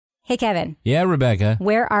Hey, Kevin. Yeah, Rebecca.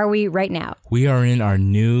 Where are we right now? We are in our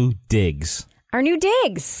new digs. Our new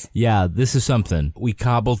digs. Yeah, this is something. We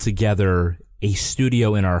cobbled together a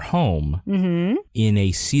studio in our home in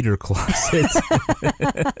a cedar closet.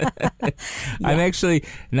 I'm actually,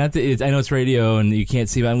 not that I know it's radio and you can't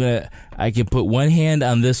see, but I can put one hand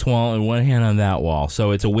on this wall and one hand on that wall.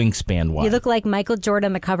 So it's a wingspan wall. You look like Michael Jordan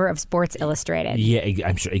on the cover of Sports Illustrated. Yeah,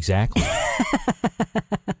 I'm sure, exactly.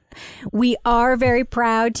 We are very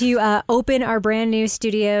proud to open our brand new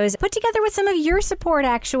studios, put together with some of your support,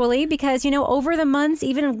 actually, because, over the months,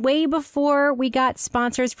 even way before we got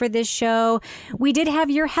sponsors for this show, we did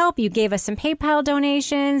have your help. You gave us some PayPal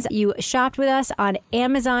donations. You shopped with us on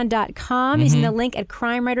Amazon.com using the link at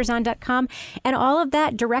CrimeWritersOn.com. And all of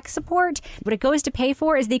that direct support, what it goes to pay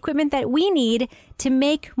for is the equipment that we need to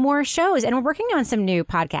make more shows. And we're working on some new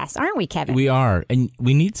podcasts, aren't we, Kevin? We are. And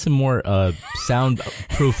we need some more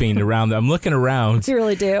soundproofing around. I'm looking around. You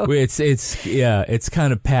really do. It's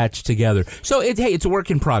kind of patched together. So it's a work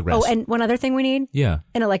in progress. Oh, and one other thing we need? Yeah.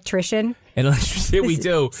 An electrician. And electricity, we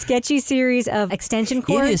do. Sketchy series of extension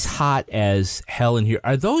cords. It is hot as hell in here.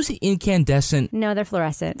 Are those incandescent? No, they're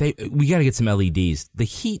fluorescent. We got to get some LEDs. The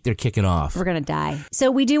heat, they're kicking off. We're going to die.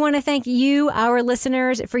 So we do want to thank you, our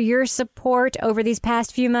listeners, for your support over these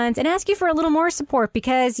past few months and ask you for a little more support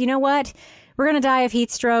because you know what? We're going to die of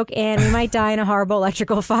heat stroke and we might die in a horrible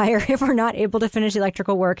electrical fire if we're not able to finish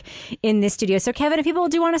electrical work in this studio. So, Kevin, if people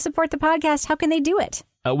do want to support the podcast, how can they do it?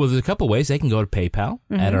 Well, there's a couple ways. They can go to PayPal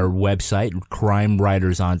at our website,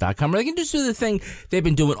 CrimeWritersOn.com, or they can just do the thing they've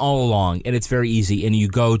been doing all along, and it's very easy. And you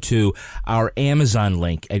go to our Amazon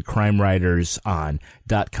link at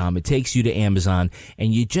CrimeWritersOn.com. It takes you to Amazon,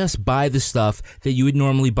 and you just buy the stuff that you would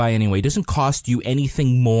normally buy anyway. It doesn't cost you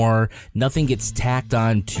anything more. Nothing gets tacked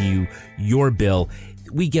on to your bill.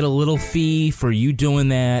 We get a little fee for you doing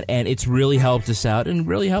that, and it's really helped us out and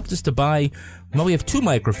really helped us to buy. Well, we have 2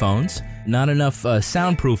 microphones, not enough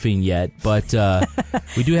soundproofing yet, but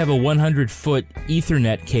we do have a 100-foot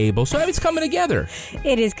Ethernet cable, so it's coming together.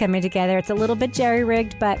 It is coming together. It's a little bit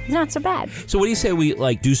jerry-rigged, but not so bad. So what do you say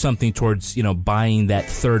we do something towards, buying that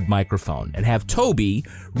 3rd microphone and have Toby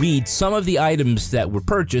read some of the items that were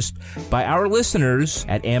purchased by our listeners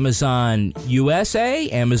at Amazon USA,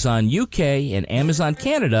 Amazon UK, and Amazon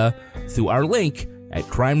Canada through our link at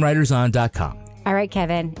CrimeWritersOn.com. All right,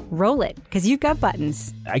 Kevin, roll it, because you've got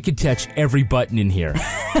buttons. I could touch every button in here.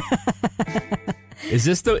 Is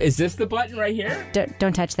this the button right here?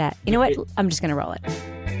 Don't touch that. You know what? I'm just going to roll it.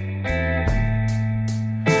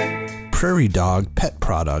 Prairie Dog Pet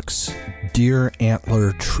Products Deer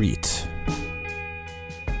Antler Treat.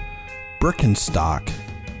 Birkenstock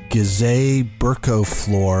Gazé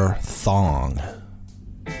Burkofloor Thong.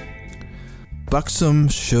 Buxom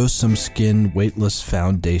Show Some Skin Weightless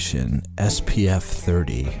Foundation SPF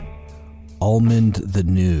 30. Almond the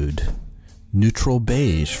Nude Neutral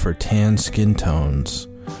Beige for tan skin tones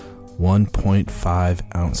 1.5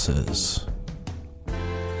 ounces.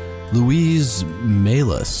 Louise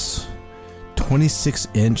Malis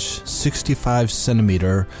 26-inch 65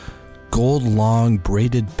 centimeter gold long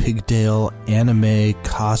braided pigtail anime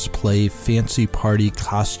cosplay fancy party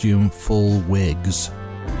costume full wigs.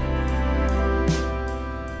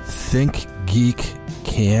 Think Geek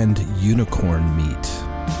canned unicorn meat.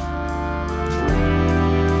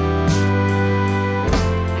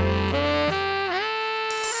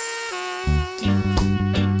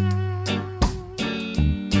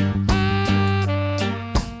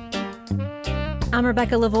 I'm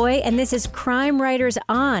Rebecca Lavoie, and this is Crime Writers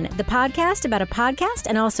On, the podcast about a podcast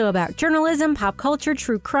and also about journalism, pop culture,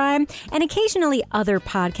 true crime, and occasionally other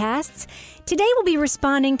podcasts. Today we'll be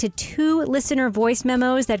responding to 2 listener voice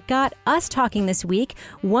memos that got us talking this week.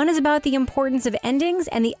 One is about the importance of endings,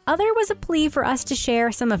 and the other was a plea for us to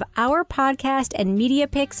share some of our podcast and media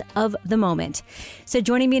picks of the moment. So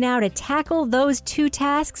joining me now to tackle those 2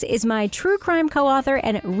 tasks is my true crime co-author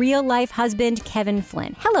and real-life husband, Kevin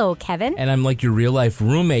Flynn. Hello, Kevin. And I'm like your real-life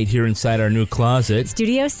roommate here inside our new closet.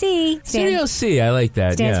 Studio C. Studio C, I like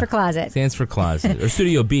that. Stands for closet. Stands for closet. Or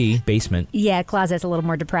Studio B, basement. Yeah, closet's a little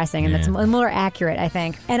more depressing, and that's more accurate, I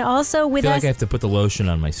think. And also with us... I feel like I have to put the lotion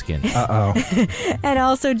on my skin. Uh-oh. And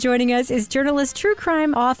also joining us is journalist, true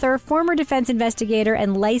crime author, former defense investigator,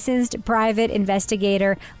 and licensed private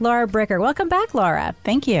investigator, Laura Bricker. Welcome back, Laura.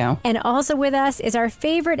 Thank you. And also with us is our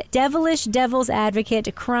favorite devilish devil's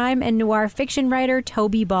advocate, crime and noir fiction writer,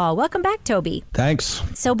 Toby Ball. Welcome back, Toby. Thanks.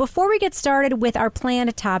 So before we get started with our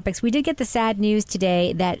planned topics, we did get the sad news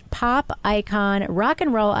today that pop icon, rock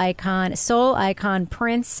and roll icon, soul icon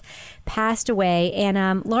Prince passed away.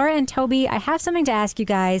 And Laura and Toby, I have something to ask you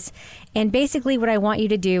guys. And basically what I want you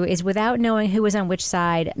to do is, without knowing who was on which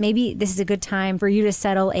side, maybe this is a good time for you to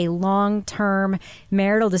settle a long-term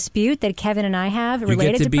marital dispute that Kevin and I have related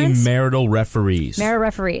to Prince. You get to be marital referees. Marital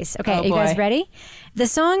referees. Okay, Oh, are you guys boy. ready? The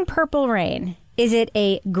song Purple Rain. Is it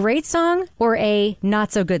a great song or a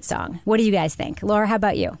not so good song? What do you guys think? Laura, how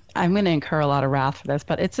about you? I'm going to incur a lot of wrath for this,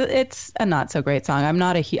 but it's a not so great song.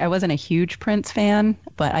 I wasn't a huge Prince fan,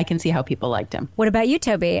 but I can see how people liked him. What about you,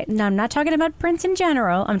 Toby? No, I'm not talking about Prince in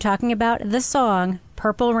general. I'm talking about the song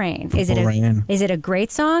Purple Rain. Is it a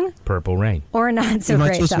great song Purple Rain. or a not so Am I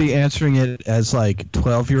great supposed song? to be answering it as like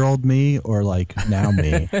 12-year-old me or like now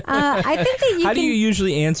me? I think that you How can. do you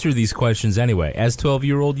usually answer these questions anyway? As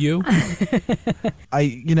 12-year-old you?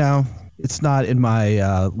 It's not in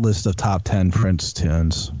my list of top 10 Prince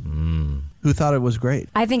tunes. Who thought it was great?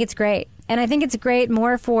 I think it's great. And I think it's great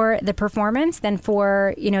more for the performance than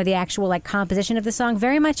for, the actual like composition of the song.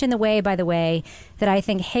 Very much in the way, by the way, that I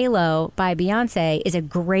think Halo by Beyonce is a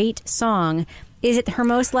great song. Is it her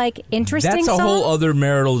most like interesting That's a song? whole other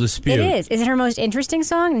marital dispute. It is. Is it her most interesting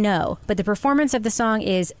song? No. But the performance of the song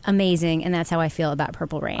is amazing, and that's how I feel about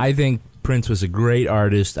Purple Rain. I think Prince was a great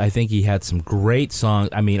artist. I think he had some great songs.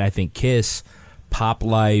 I mean, I think Kiss, Pop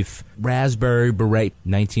Life, Raspberry Beret,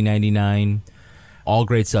 1999, all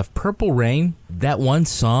great stuff. Purple Rain, that one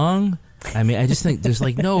song, I mean, I just think there's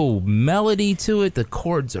like no melody to it. The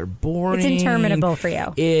chords are boring. It's interminable for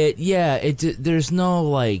you. There's no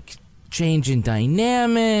like change in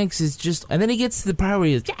dynamics. It's just, and then he gets to the part where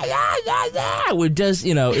he's where it does,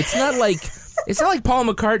 it's not like Paul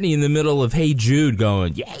McCartney in the middle of Hey Jude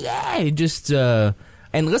going it just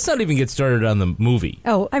and let's not even get started on the movie.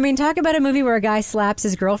 Oh, I mean, talk about a movie where a guy slaps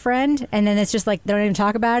his girlfriend, and then it's just like they don't even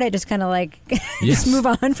talk about it. Just kind of like Yes. just move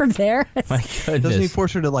on from there. My goodness. Doesn't he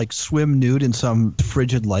force her to like swim nude in some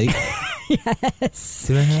frigid lake?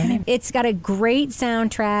 It's got a great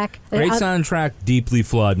soundtrack. Great soundtrack, deeply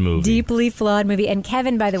flawed movie. Deeply flawed movie. And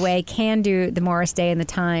Kevin, by the way, can do the Morris Day and the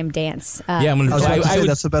Time dance. Yeah, I'm gonna. I was about to say, would,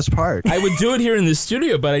 that's the best part. I would do it here in the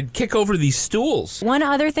studio, but I'd kick over these stools. One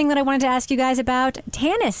other thing that I wanted to ask you guys about,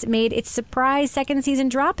 Tanis made its surprise second season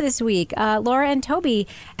drop this week. Laura and Toby,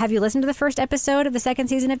 have you listened to the first episode of the second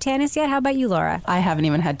season of Tanis yet? How about you, Laura? I haven't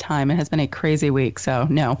even had time. It has been a crazy week, so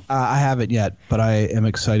no. I haven't yet, but I am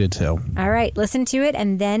excited to. All right, listen to it,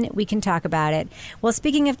 and then we can talk about it. Well,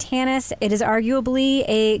 speaking of Tanis, it is arguably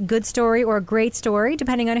a good story or a great story,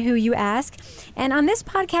 depending on who you ask. And on this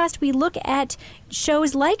podcast, we look at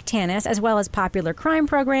shows like Tanis, as well as popular crime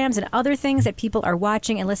programs and other things that people are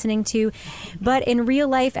watching and listening to. But in real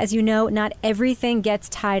life, as you know, not everything gets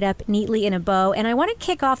tied up neatly in a bow. And I want to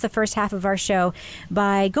kick off the first half of our show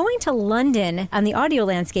by going to London, on the audio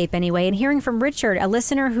landscape anyway, and hearing from Richard, a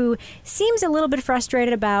listener who seems a little bit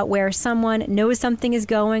frustrated about where someone knows something is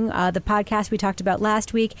going. The podcast we talked about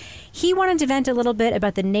last week. He wanted to vent a little bit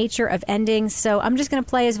about the nature of endings. So I'm just going to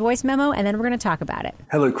play his voice memo, and then we're going to talk about it.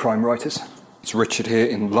 Hello, crime writers. It's Richard here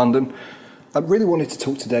in London. I really wanted to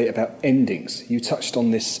talk today about endings. You touched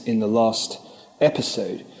on this in the last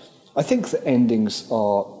episode. I think that endings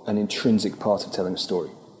are an intrinsic part of telling a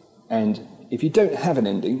story. And if you don't have an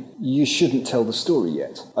ending, you shouldn't tell the story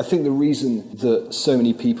yet. I think the reason that so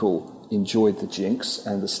many people enjoyed The Jinx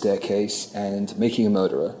and The Staircase and Making a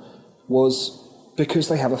Murderer was because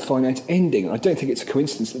they have a finite ending. I don't think it's a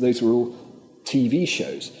coincidence that those were all TV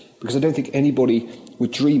shows, because I don't think anybody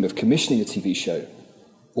would dream of commissioning a TV show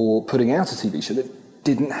or putting out a TV show that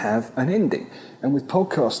didn't have an ending. And with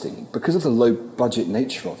podcasting, because of the low-budget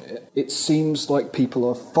nature of it, it seems like people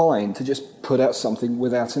are fine to just put out something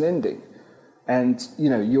without an ending. And,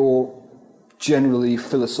 your generally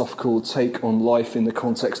philosophical take on life in the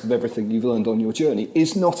context of everything you've learned on your journey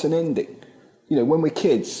is not an ending. When we're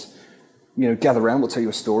kids, gather around, we'll tell you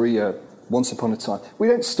a story, once upon a time. We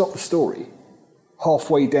don't stop the story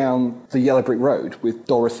halfway down the yellow brick road with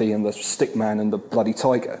Dorothy and the stick man and the bloody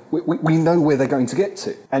tiger. We know where they're going to get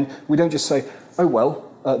to. And we don't just say, oh,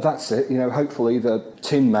 well, that's it. Hopefully the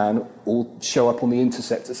Tin Man will show up on The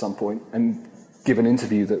Intercept at some point and give an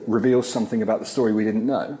interview that reveals something about the story we didn't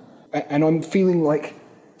know. And I'm feeling like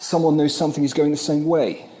someone knows something is going the same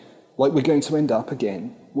way, like we're going to end up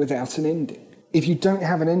again without an ending. If you don't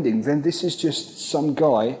have an ending, then this is just some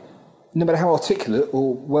guy, no matter how articulate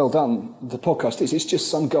or well done the podcast is, it's just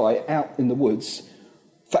some guy out in the woods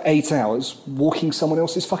for 8 hours walking someone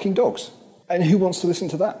else's fucking dogs. And who wants to listen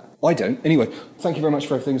to that? I don't. Anyway, thank you very much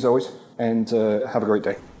for everything as always, and have a great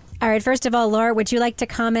day. All right, first of all, Laura, would you like to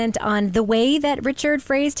comment on the way that Richard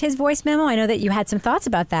phrased his voice memo? I know that you had some thoughts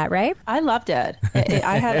about that, right? I loved it.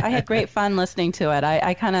 I had great fun listening to it.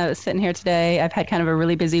 I kind of sitting here today, I've had kind of a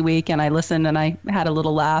really busy week, and I listened and I had a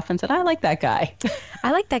little laugh and said, I like that guy.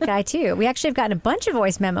 I like that guy, too. We actually have gotten a bunch of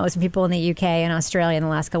voice memos from people in the UK and Australia in the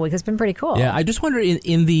last couple weeks. It's been pretty cool. Yeah, I just wonder,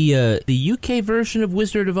 in the UK version of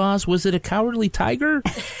Wizard of Oz, was it a cowardly tiger?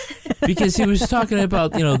 Because he was talking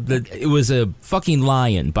about, it was a fucking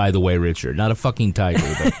lion, by the way, Richard, not a fucking tiger.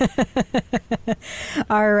 But.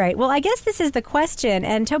 All right. Well, I guess this is the question.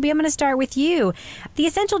 And Toby, I'm going to start with you. The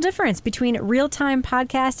essential difference between real-time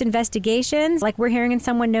podcast investigations, like we're hearing and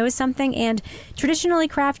Someone Knows Something, and traditionally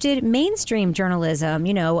crafted mainstream journalism,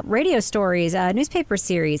 radio stories, newspaper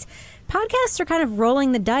series. Podcasts are kind of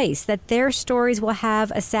rolling the dice that their stories will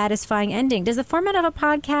have a satisfying ending. Does the format of a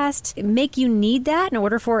podcast make you need that in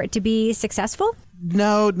order for it to be successful?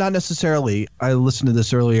 No, not necessarily. I listened to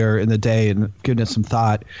this earlier in the day and given it some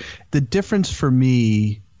thought. The difference for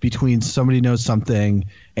me between Somebody Knows Something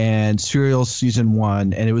and Serial Season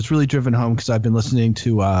 1, and it was really driven home because I've been listening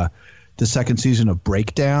to the second season of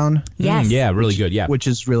Breakdown. Yes. Yeah, really good, yeah. Which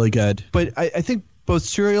is really good. But I think both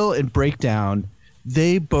Serial and Breakdown,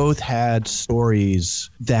 they both had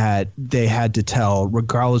stories that they had to tell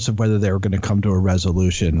regardless of whether they were going to come to a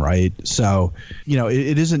resolution, right? So,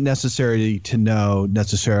 it isn't necessary to know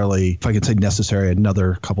necessarily, if I can say necessary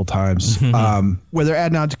another couple times, whether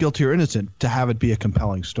Adnan's guilty or innocent, to have it be a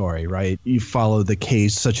compelling story, right? You follow the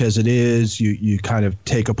case such as it is. You kind of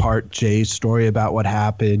take apart Jay's story about what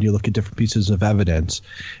happened. You look at different pieces of evidence.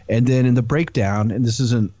 And then in the Breakdown, and this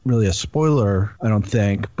isn't really a spoiler, I don't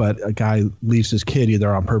think, but a guy leaves his kid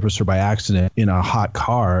either on purpose or by accident in a hot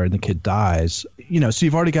car and the kid dies. So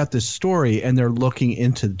you've already got this story and they're looking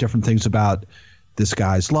into different things about this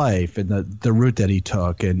guy's life and the route that he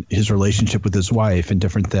took and his relationship with his wife and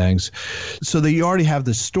different things. So that you already have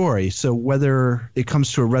this story. So whether it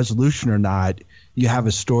comes to a resolution or not, you have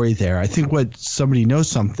a story there. I think what Somebody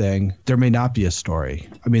Knows Something, there may not be a story.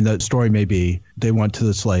 I mean, the story may be they went to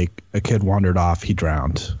this lake, a kid wandered off, he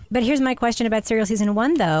drowned. But here's my question about Serial Season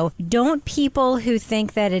 1, though. Don't people who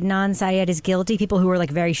think that Adnan Syed is guilty, people who are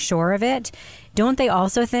very sure of it, don't they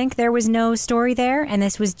also think there was no story there and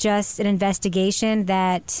this was just an investigation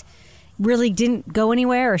that really didn't go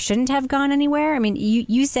anywhere or shouldn't have gone anywhere? I mean,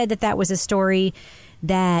 you said that was a story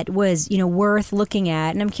that was, worth looking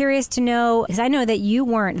at. And I'm curious to know, because I know that you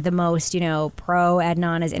weren't the most, pro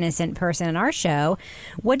Adnan as innocent person in our show.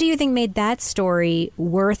 What do you think made that story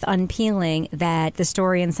worth unpeeling, that the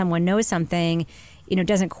story in Someone Knows Something,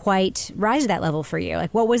 doesn't quite rise to that level for you?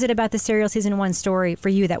 What was it about the Serial Season 1 story for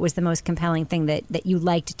you that was the most compelling thing that you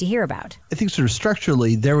liked to hear about? I think sort of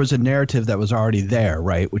structurally, there was a narrative that was already there,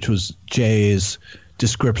 right? Which was Jay's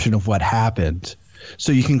description of what happened.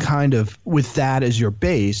 So you can kind of, with that as your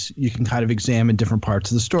base, you can kind of examine different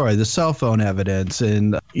parts of the story, the cell phone evidence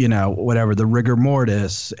and, whatever, the rigor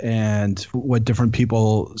mortis and what different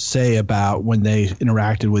people say about when they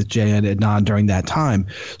interacted with Jay and Adnan during that time.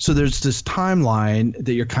 So there's this timeline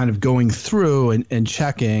that you're kind of going through and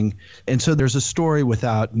checking. And so there's a story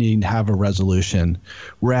without needing to have a resolution.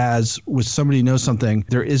 Whereas with Somebody Knows Something,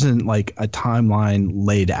 there isn't a timeline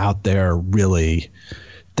laid out there really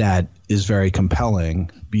that is very compelling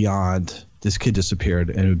beyond this kid disappeared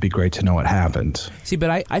and it would be great to know what happened. See,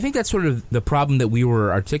 but I think that's sort of the problem that we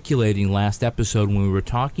were articulating last episode when we were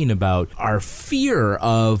talking about our fear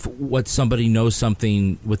of what Somebody Knows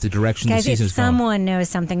Something with the direction Guys, the season's it's Someone Knows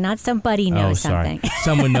Something, not Somebody Knows Something.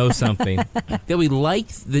 Someone Knows Something. That we like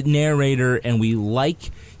the narrator and we like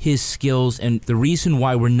his skills, and the reason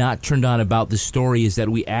why we're not turned on about the story is that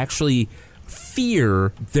we actually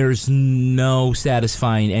fear there's no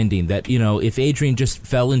satisfying ending. That, if Adrian just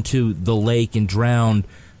fell into the lake and drowned,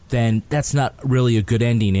 then that's not really a good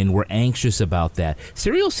ending, and we're anxious about that.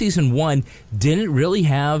 Serial Season 1 didn't really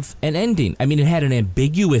have an ending. I mean, it had an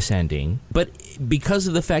ambiguous ending, but because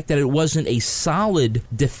of the fact that it wasn't a solid,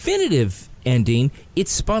 definitive ending, it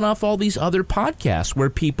spun off all these other podcasts where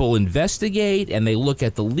people investigate and they look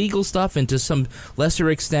at the legal stuff, and to some lesser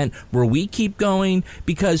extent where we keep going,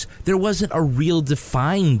 because there wasn't a real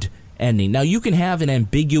defined ending. Now, you can have an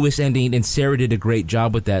ambiguous ending, and Sarah did a great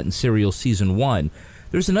job with that in Serial Season 1.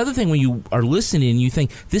 There's another thing when you are listening and you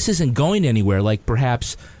think this isn't going anywhere, like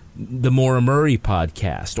perhaps the Maura Murray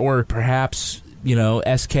podcast or perhaps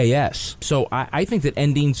SKS. So I think that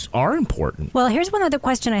endings are important. Well, here's one other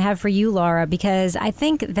question I have for you, Laura, because I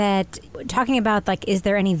think that talking about is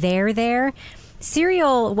there any there?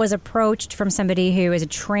 Serial was approached from somebody who is a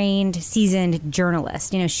trained, seasoned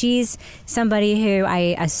journalist. She's somebody who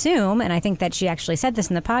I assume, and I think that she actually said this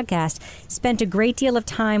in the podcast, spent a great deal of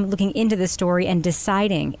time looking into the story and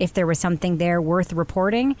deciding if there was something there worth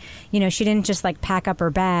reporting. She didn't just pack up her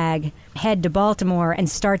bag, head to Baltimore, and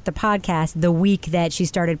start the podcast the week that she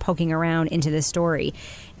started poking around into the story.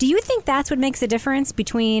 Do you think that's what makes the difference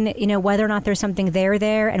between, whether or not there's something there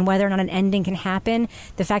and whether or not an ending can happen?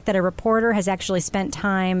 The fact that a reporter has actually spent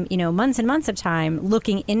time, months and months of time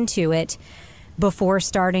looking into it before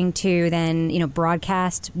starting to then,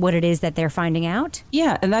 broadcast what it is that they're finding out?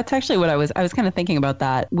 Yeah, and that's actually what I was kind of thinking about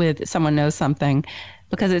that with Someone Knows Something,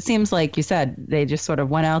 because it seems like you said they just sort of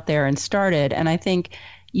went out there and started. And I think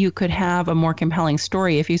you could have a more compelling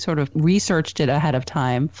story if you sort of researched it ahead of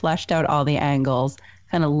time, fleshed out all the angles,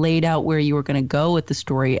 kind of laid out where you were going to go with the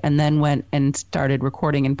story, and then went and started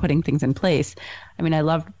recording and putting things in place. I mean, I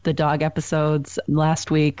loved the dog episodes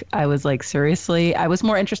last week. I was like, seriously? I was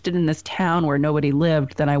more interested in this town where nobody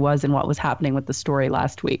lived than I was in what was happening with the story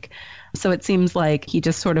last week. So it seems like he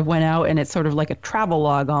just sort of went out, and it's sort of like a travel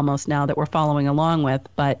log almost now that we're following along with.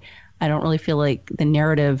 But I don't really feel like the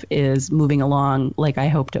narrative is moving along like I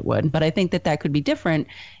hoped it would. But I think that could be different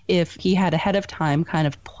if he had ahead of time kind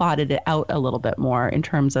of plotted it out a little bit more in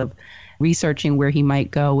terms of researching where he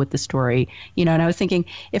might go with the story. And I was thinking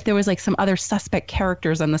if there was some other suspect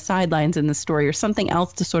characters on the sidelines in the story or something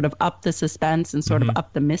else to sort of up the suspense and sort of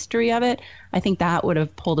up the mystery of it, I think that would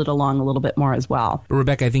have pulled it along a little bit more as well.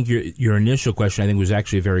 Rebecca, I think your initial question, was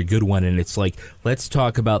actually a very good one. And it's let's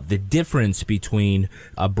talk about the difference between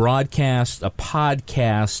a broadcast, a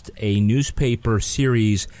podcast, a newspaper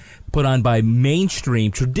series put on by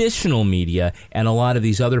mainstream traditional media and a lot of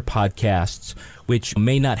these other podcasts which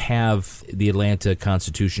may not have the Atlanta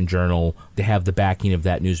Constitution-Journal to have the backing of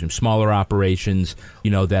that newsroom. Smaller operations,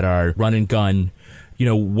 that are run and gun.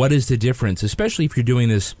 What is the difference, especially if you're doing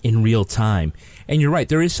this in real time? And you're right,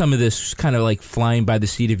 there is some of this kind of flying by the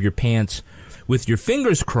seat of your pants with your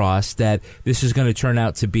fingers crossed that this is going to turn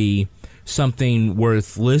out to be something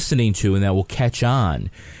worth listening to and that will catch on.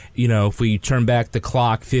 If we turn back the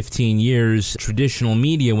clock 15 years, traditional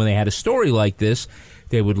media, when they had a story like this,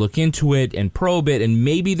 they would look into it and probe it, and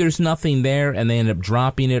maybe there's nothing there, and they end up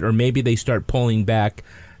dropping it, or maybe they start pulling back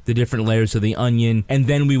the different layers of the onion, and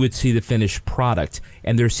then we would see the finished product.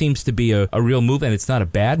 And there seems to be a real move, and it's not a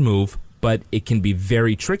bad move, but it can be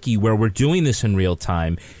very tricky where we're doing this in real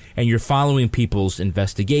time, and you're following people's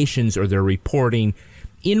investigations or their reporting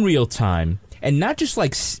in real time. And not just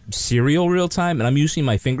serial real time, and I'm using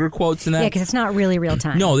my finger quotes in that. Yeah, because it's not really real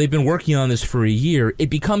time. No, they've been working on this for a year.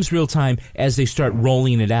 It becomes real time as they start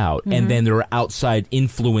rolling it out, and then there are outside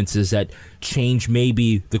influences that change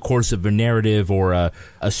maybe the course of a narrative or a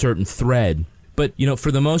certain thread. But,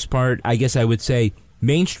 for the most part, I guess I would say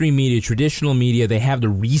mainstream media, traditional media, they have the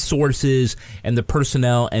resources and the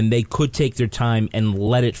personnel, and they could take their time and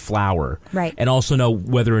let it flower. Right. And also know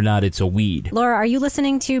whether or not it's a weed. Laura, are you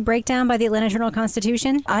listening to Breakdown by the Atlanta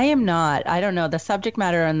Journal-Constitution? I am not. I don't know. The subject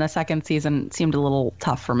matter in the second season seemed a little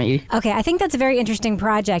tough for me. Okay, I think that's a very interesting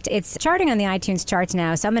project. It's charting on the iTunes charts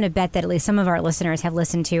now, so I'm going to bet that at least some of our listeners have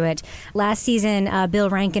listened to it. Last season, Bill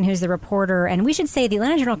Rankin, who's the reporter, and we should say the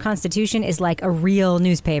Atlanta Journal-Constitution is like a real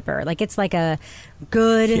newspaper. It's like a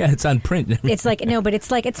good. Yeah, it's on print. It's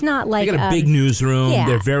it's not like they got a big newsroom. Yeah.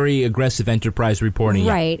 They're very aggressive enterprise reporting.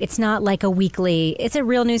 Right. It's not like a weekly. It's a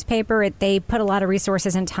real newspaper. They put a lot of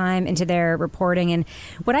resources and time into their reporting. And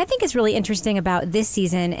what I think is really interesting about this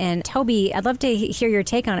season, and Toby, I'd love to hear your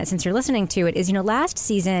take on it since you're listening to it, is, last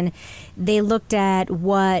season they looked at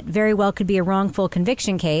what very well could be a wrongful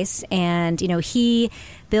conviction case. And,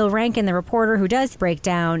 Bill Rankin, the reporter who does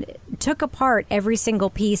Breakdown, took apart every single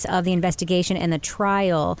piece of the investigation and the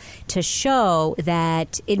trial to show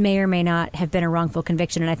that it may or may not have been a wrongful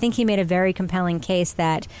conviction. And I think he made a very compelling case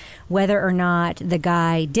that whether or not the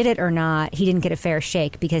guy did it or not, he didn't get a fair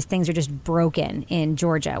shake because things are just broken in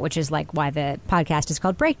Georgia, which is why the podcast is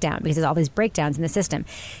called Breakdown, because there's all these breakdowns in the system.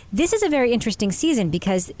 This is a very interesting season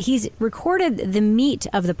because he's recorded the meat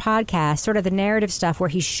of the podcast, sort of the narrative stuff where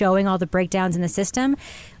he's showing all the breakdowns in the system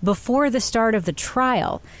before the start of the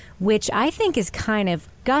trial, which I think is kind of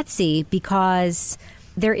gutsy because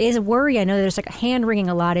there is a worry. I know there's hand-wringing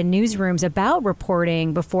a lot in newsrooms about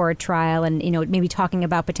reporting before a trial and, maybe talking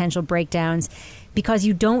about potential breakdowns because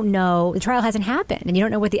you don't know, the trial hasn't happened and you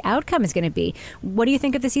don't know what the outcome is going to be. What do you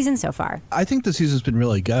think of the season so far? I think the season's been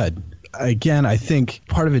really good. Again, I think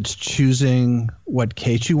part of it's choosing what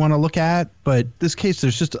case you want to look at, but this case,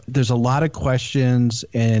 there's a lot of questions,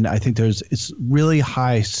 and I think it's really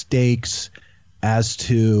high stakes as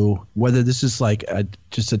to whether this is like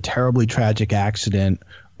just a terribly tragic accident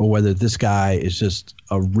or whether this guy is just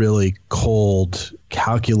a really cold,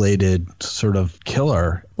 calculated sort of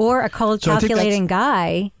killer. Or a cold, calculating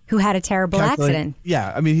guy who had a terrible accident.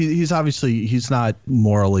 Yeah, I mean, he's obviously, he's not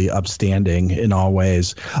morally upstanding in all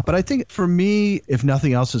ways. But I think for me, if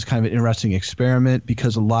nothing else, is kind of an interesting experiment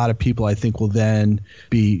because a lot of people, I think, will then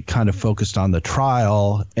be kind of focused on the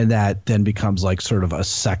trial, and that then becomes like sort of a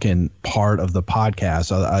second part of the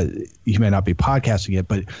podcast. You may not be podcasting it,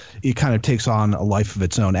 but it kind of takes on a life of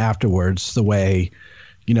its own afterwards, the way,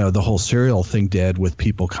 you know, the whole Serial thing did with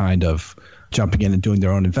people kind of jumping in and doing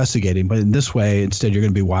their own investigating. But in this way, instead, you're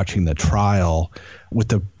going to be watching the trial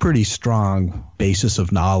with a pretty strong basis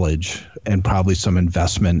of knowledge and probably some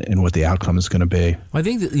investment in what the outcome is going to be. Well, I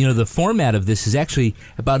think that, you know, the format of this is actually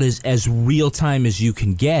about as real time as you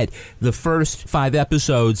can get. The first 5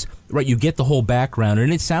 episodes, right, you get the whole background,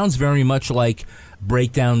 and it sounds very much like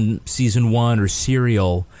Breakdown Season 1 or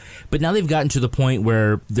Serial. But now they've gotten to the point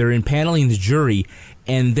where they're impaneling the jury,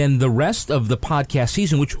 and then the rest of the podcast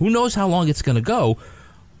season, which who knows how long it's going to go,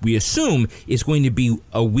 we assume is going to be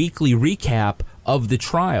a weekly recap of the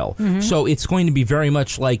trial. Mm-hmm. So it's going to be very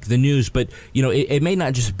much like the news, but you know, it may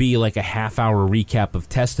not just be like a half-hour recap of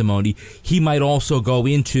testimony. He might also go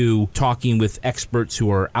into talking with experts who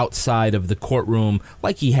are outside of the courtroom,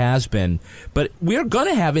 like he has been. But we're going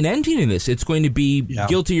to have an ending in this. It's going to be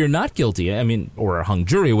guilty or not guilty. I mean, or a hung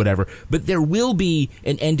jury or whatever. But there will be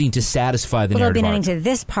an ending to satisfy the narrative. There'll be an ending to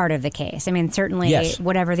this part of the case. I mean, certainly,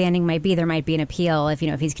 whatever the ending might be, there might be an appeal if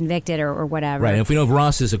he's convicted or whatever. Right. And if we know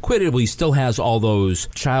Ross is acquitted, well, he still has all those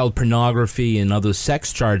child pornography and other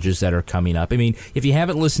sex charges that are coming up. I mean, if you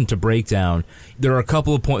haven't listened to Breakdown, there are a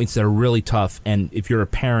couple of points that are really tough, and if you're a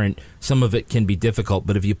parent, some of it can be difficult,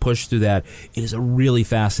 but if you push through that, it is a really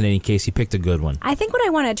fascinating case. He picked a good one. I think what I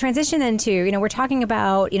want to transition into, we're talking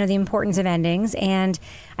about, the importance of endings, and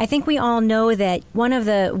I think we all know that one of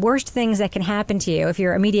the worst things that can happen to you if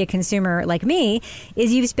you're a media consumer like me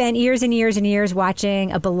is you've spent years and years and years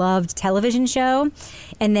watching a beloved television show,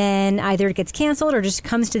 and then either it gets canceled or just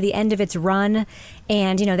comes to the end of its run,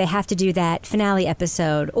 and they have to do that finale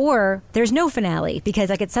episode, or there's no finale because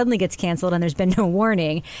it suddenly gets canceled and there's been no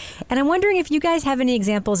warning. And I'm wondering if you guys have any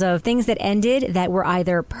examples of things that ended that were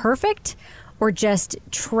either perfect or just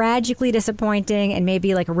tragically disappointing and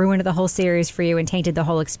maybe ruined the whole series for you and tainted the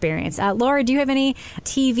whole experience. Laura, do you have any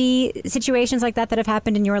TV situations like that have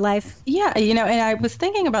happened in your life? Yeah, and I was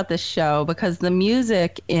thinking about this show because the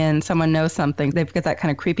music in Someone Knows Something, they've got that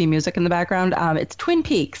kind of creepy music in the background. It's Twin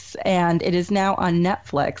Peaks, and it is now on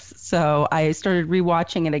Netflix. So I started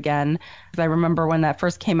rewatching it again. I remember when that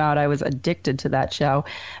first came out, I was addicted to that show.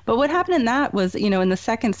 But what happened in that was, in the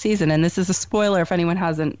second season, and this is a spoiler if anyone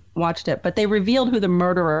hasn't watched it, but they revealed who the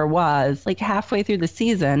murderer was halfway through the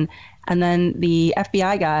season. And then the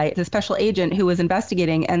FBI guy, the special agent who was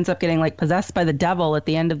investigating, ends up getting possessed by the devil at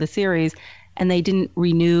the end of the series. And they didn't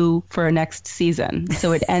renew for a next season.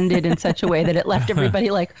 So it ended in such a way that it left everybody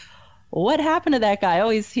what happened to that guy? Oh,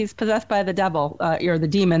 he's possessed by the devil or the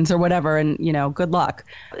demons or whatever, and good luck.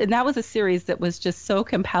 And that was a series that was just so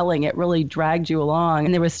compelling. It really dragged you along,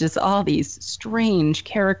 and there was just all these strange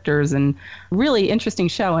characters and really interesting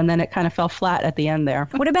show. And then it kind of fell flat at the end there.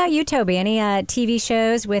 What about you, Toby? Any TV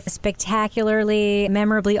shows with spectacularly,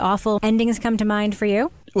 memorably awful endings come to mind for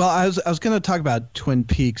you? Well, I was going to talk about Twin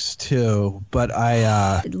Peaks too, but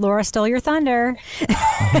Laura stole your thunder.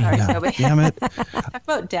 Sorry, Toby. Damn it. Talk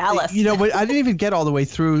about Dallas. But I didn't even get all the way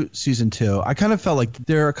through season 2. I kind of felt like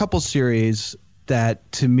there are a couple series that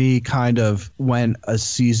to me kind of went a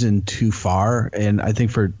season too far, and I think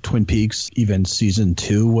for Twin Peaks, even season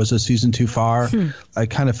 2 was a season too far. I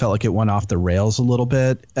kind of felt like it went off the rails a little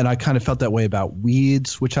bit, and I kind of felt that way about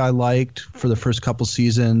Weeds, which I liked for the first couple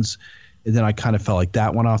seasons. And then I kind of felt like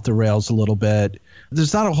that went off the rails a little bit.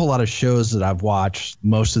 There's not a whole lot of shows that I've watched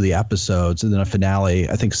most of the episodes and then a finale.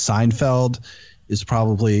 I think Seinfeld is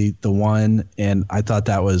probably the one. And I thought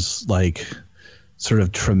that was sort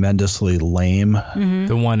of tremendously lame. Mm-hmm.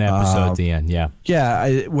 The one episode at the end, yeah.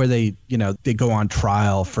 Yeah, where they go on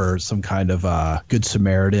trial for some kind of Good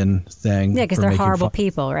Samaritan thing. Yeah, because they're horrible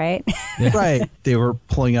people, right? Right. They were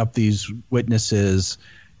pulling up these witnesses.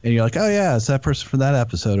 And you're like, oh, yeah, it's that person from that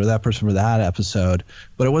episode or that person from that episode.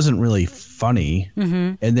 But it wasn't really funny.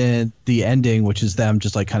 Mm-hmm. And then the ending, which is them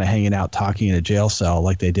just kind of hanging out, talking in a jail cell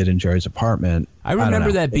like they did in Jerry's apartment. I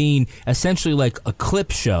remember that being essentially like a clip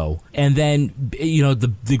show. And then,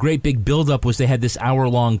 the great big buildup was they had this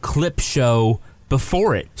hour-long clip show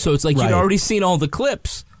before it. So it's like You'd already seen all the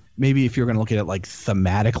clips. Maybe if you're going to look at it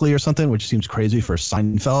thematically or something, which seems crazy for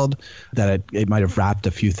Seinfeld, that it might have wrapped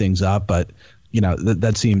a few things up. But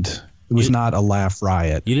that seemed. It was not a laugh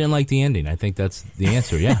riot. You didn't like the ending. I think that's the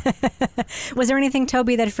answer, yeah. Was there anything,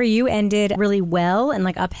 Toby, that for you ended really well and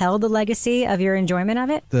upheld the legacy of your enjoyment of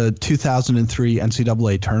it? The 2003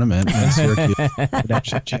 NCAA tournament and Syracuse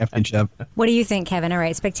National Championship. What do you think, Kevin? All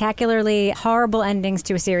right, spectacularly horrible endings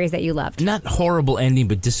to a series that you loved. Not horrible ending,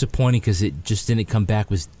 but disappointing because it just didn't come back,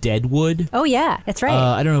 was Deadwood. Oh, yeah, that's right.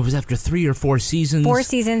 I don't know if it was after 3 or 4 seasons. 4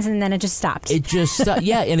 seasons, and then it just stopped. It just stopped,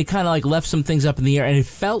 yeah, and it kind of left some things up in the air, and it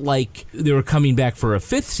felt like they were coming back for a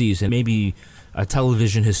 5th season. Maybe a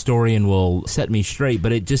television historian will set me straight,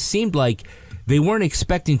 but it just seemed like they weren't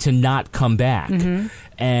expecting to not come back. Mm-hmm.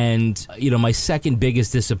 And, my second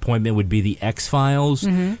biggest disappointment would be the X-Files,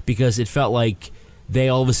 because it felt like they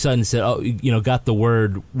all of a sudden said, got the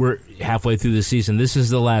word, we're halfway through the season, this is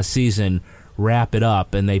the last season, wrap it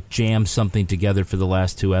up, and they jammed something together for the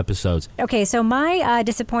last 2 episodes. Okay, so my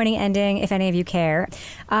disappointing ending, if any of you care,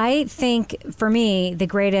 I think, for me, the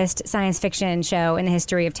greatest science fiction show in the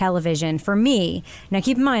history of television, for me, now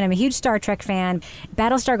keep in mind, I'm a huge Star Trek fan,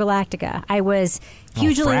 Battlestar Galactica. I was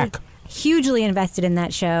hugely invested in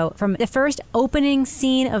that show. From the first opening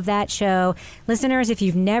scene of that show, listeners, if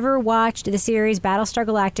you've never watched the series Battlestar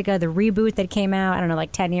Galactica, the reboot that came out, I don't know,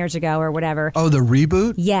 10 years ago or whatever. Oh, the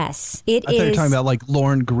reboot? Yes. I thought you were talking about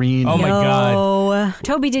Lauren Green. Oh, my God.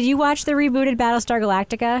 Toby, did you watch the rebooted Battlestar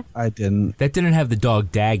Galactica? I didn't. That didn't have the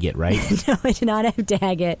dog Daggett, right? No, it did not have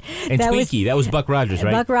Daggett. And Twinkie. That was Buck Rogers,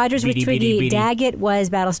 right? Buck Rogers with Twiggy. Beady. Daggett was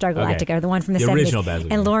Battlestar Galactica, the one from the 70s. Original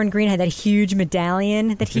Battlestar. And Lauren Green had that huge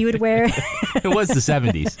medallion that he would wear. It was the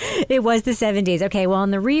 70s. It was the 70s. Okay, well, in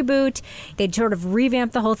the reboot, they'd sort of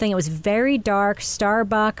revamped the whole thing. It was very dark.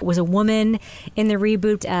 Starbuck was a woman in the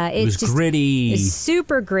reboot. It was gritty. It was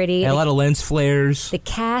super gritty. Had a lot of lens flares. The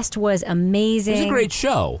cast was amazing. It was a great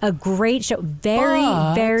show. A great show.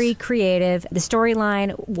 Very creative. The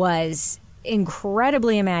storyline was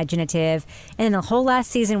incredibly imaginative, and then the whole last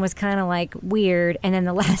season was kind of weird, and then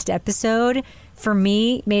the last episode for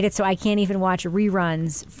me made it so I can't even watch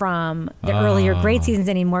reruns from the earlier great seasons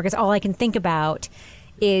anymore, because all I can think about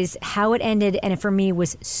is how it ended, and it for me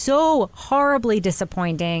was so horribly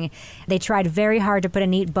disappointing. They tried very hard to put a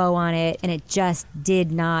neat bow on it, and it just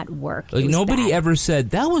did not work. Nobody ever said,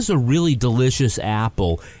 that was a really delicious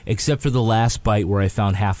apple, except for the last bite where I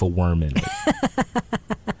found half a worm in it.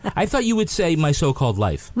 I thought you would say My So-Called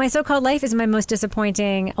Life. My So-Called Life is my most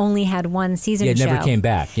disappointing, only had 1 season show. Yeah, it never came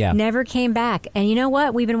back, yeah. Never came back. And you know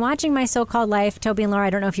what? We've been watching My So-Called Life. Toby and Laura, I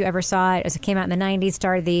don't know if you ever saw it. It came out in the 90s,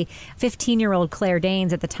 starred the 15-year-old Claire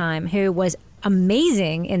Danes at the time, who was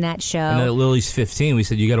amazing in that show. And then Lily's 15. We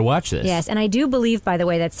said, you got to watch this. Yes, and I do believe, by the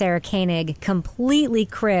way, that Sarah Koenig completely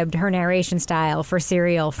cribbed her narration style for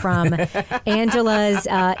Serial from Angela's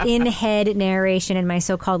in-head narration in My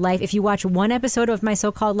So-Called Life. If you watch 1 episode of My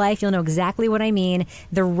So-Called Life, you'll know exactly what I mean.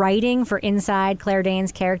 The writing for inside Claire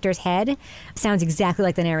Danes' character's head sounds exactly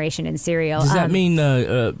like the narration in Serial. Does that mean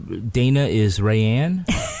Dana is Rayanne?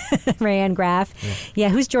 Rayanne Graff. Yeah,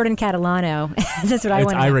 who's Jordan Catalano? That's what I want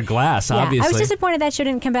to know. It's Ira Glass, obviously. I was disappointed that show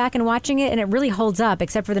didn't come back, and watching it, and it really holds up,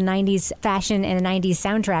 except for the 90s fashion and the 90s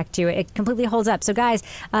soundtrack to it. It completely holds up. So, guys,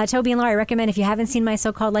 Toby and Laura, I recommend, if you haven't seen My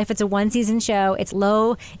So-Called Life, it's a 1-season show. It's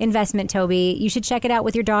low investment, Toby. You should check it out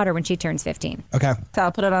with your daughter when she turns 15. Okay. So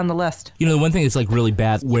I'll put it on the list. The one thing that's really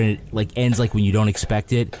bad when it ends when you don't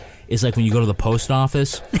expect it is when you go to the post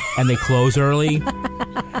office and they close early.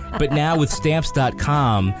 But now with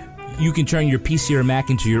Stamps.com, you can turn your PC or Mac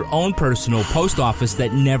into your own personal post office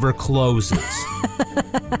that never closes.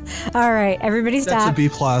 All right, everybody stop. That's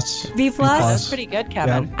a B+. B+? That's pretty good,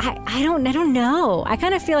 Kevin. Yeah. I don't know. I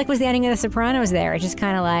kind of feel like it was the ending of The Sopranos there. It just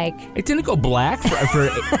kind of It didn't go black for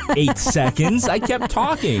 8 seconds. I kept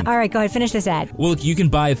talking. All right, go ahead, finish this ad. Well, look, you can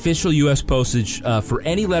buy official U.S. postage for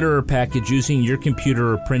any letter or package using your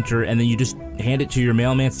computer or printer, and then you just hand it to your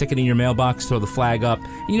mailman, stick it in your mailbox, throw the flag up,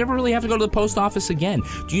 and you never really have to go to the post office again.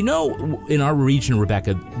 Do you know, in our region,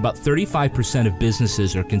 Rebecca, about 35% of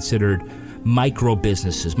businesses are considered micro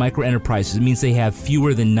businesses, micro enterprises. It means they have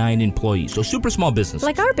fewer than 9 employees. So super small businesses.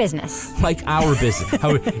 Like our business. Like our business.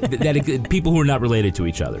 People who are not related to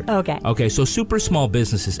each other. Okay. Okay, so super small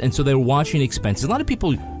businesses. And so they're watching expenses. A lot of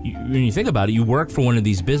people, when you think about it, you work for one of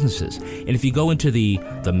these businesses. And if you go into the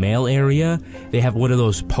mail area, they have one of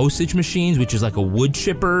those postage machines, which is like a wood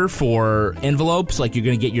chipper for envelopes. Like you're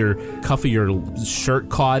going to get your cuff of your shirt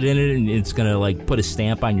caught in it, and it's going to put a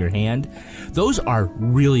stamp on your hand. Those are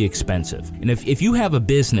really expensive. And if you have a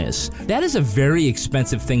business, that is a very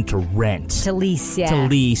expensive thing to rent. To lease, yeah. To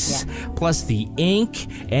lease, plus the ink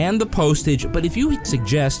and the postage. But if you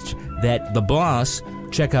suggest that the boss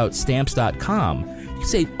check out Stamps.com, You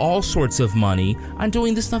save all sorts of money on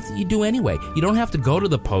doing the stuff that you do anyway. You don't have to go to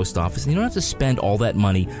the post office, and you don't have to spend all that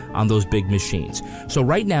money on those big machines. So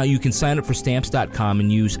right now, you can sign up for Stamps.com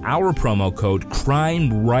and use our promo code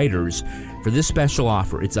CRIMEWriters for this special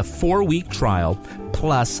offer. It's a 4-week trial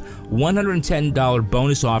plus $110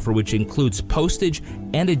 bonus offer, which includes postage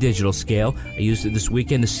and a digital scale. I used it this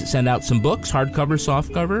weekend to send out some books, hardcover,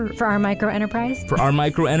 softcover. For our micro enterprise? For our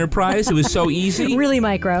micro enterprise. It was so easy. Really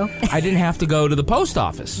micro. I didn't have to go to the post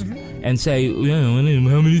office and say,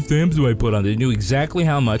 how many stamps do I put on? They knew exactly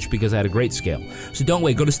how much because I had a great scale. So don't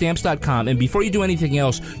wait. Go to Stamps.com, and before you do anything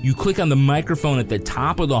else, you click on the microphone at the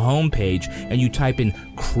top of the homepage, and you type in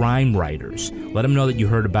Crime Writers. Let them know that you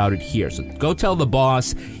heard about it here. So go tell the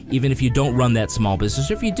boss, even if you don't run that small business.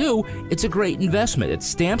 If you do, it's a great investment. It's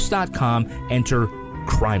Stamps.com. Enter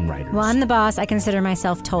Crime Writers. Well, I'm the boss. I consider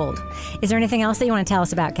myself told. Is there anything else that you want to tell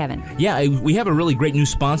us about, Kevin? Yeah, we have a really great new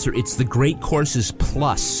sponsor. It's the Great Courses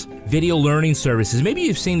Plus video learning services. Maybe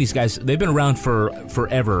you've seen these guys. They've been around for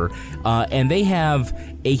forever, and they have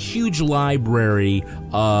a huge library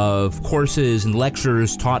of courses and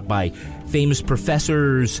lectures taught by famous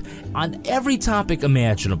professors on every topic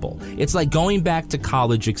imaginable. It's like going back to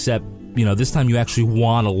college, except, this time you actually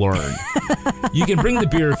want to learn. You can bring the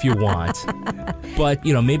beer if you want, but,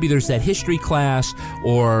 maybe there's that history class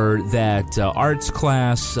or that arts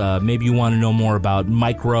class. Maybe you want to know more about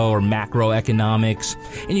micro or macroeconomics,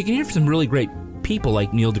 and you can hear from some really great people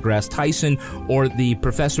like Neil deGrasse Tyson or the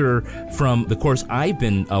professor from the course I've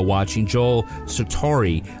been watching, Joel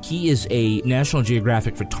Sartore. He is a National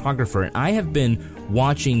Geographic photographer, and I have been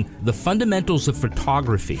watching The Fundamentals of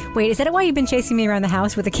Photography. Wait, is that why you've been chasing me around the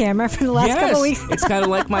house with a camera for the last couple of weeks? It's kind of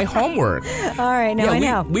like my homework. All right, now I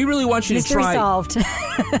know. We really want you Mystery to try. Solved.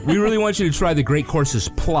 We really want you to try the Great Courses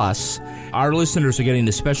Plus. Our listeners are getting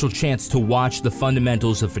the special chance to watch The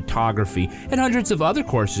Fundamentals of Photography and hundreds of other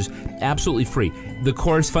courses absolutely free. The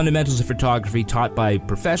course Fundamentals of Photography taught by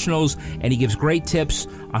professionals, and he gives great tips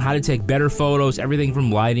on how to take better photos, everything from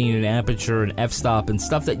lighting and aperture and f-stop and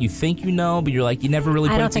stuff that you think you know, but you're like, you never really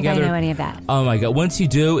put it together. I don't think I know any of that. Oh my God. Once you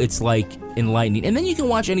do, it's like enlightening. And then you can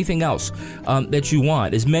watch anything else that you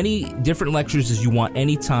want. As many different lectures as you want,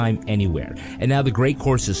 anytime, anywhere. And now the Great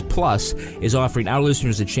Courses Plus is offering our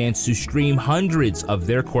listeners a chance to stream hundreds of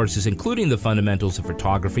their courses, including the Fundamentals of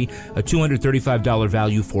Photography, a $235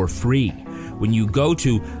 value for free when you go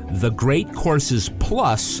to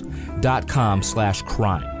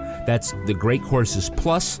thegreatcoursesplus.com/crime. That's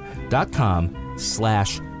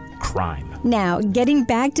thegreatcoursesplus.com/crime. Now, getting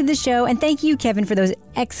back to the show, and thank you, Kevin, for those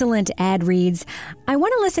excellent ad reads. I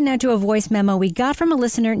want to listen now to a voice memo we got from a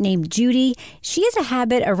listener named Judy. She has a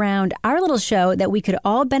habit around our little show that we could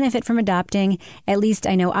all benefit from adopting. At least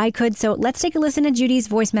I know I could. So let's take a listen to Judy's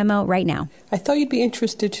voice memo right now. I thought you'd be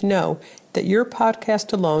interested to know that your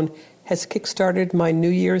podcast alone has kickstarted my New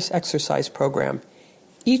Year's exercise program.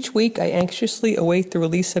 Each week, I anxiously await the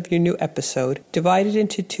release of your new episode, divided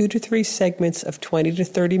into 2 to 3 segments of 20 to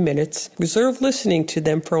 30 minutes, reserve listening to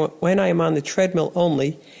them for when I am on the treadmill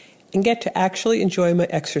only, and get to actually enjoy my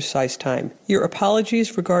exercise time. Your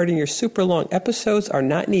apologies regarding your super long episodes are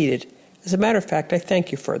not needed. As a matter of fact, I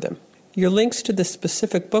thank you for them. Your links to the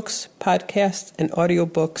specific books, podcasts, and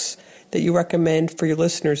audiobooks that you recommend for your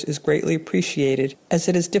listeners is greatly appreciated, as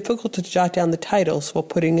it is difficult to jot down the titles while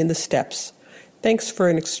putting in the steps. Thanks for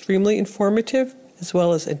an extremely informative as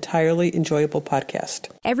well as entirely enjoyable podcast.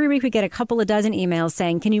 Every week we get a couple of dozen emails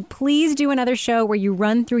saying, can you please do another show where you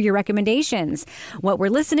run through your recommendations? What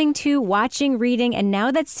we're listening to, watching, reading, and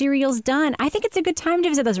now that Serial's done, I think it's a good time to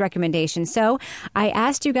visit those recommendations. So I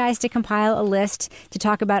asked you guys to compile a list to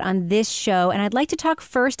talk about on this show, and I'd like to talk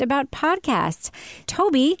first about podcasts.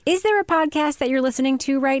 Toby, is there a podcast that you're listening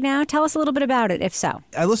to right now? Tell us a little bit about it, if so.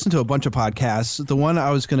 I listen to a bunch of podcasts. The one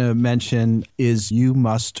I was going to mention is You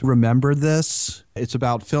Must Remember This. It's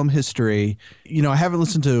about film history. I haven't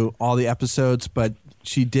listened to all the episodes, but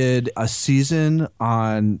she did a season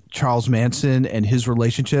on Charles Manson and his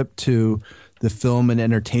relationship to the film and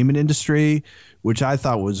entertainment industry, which I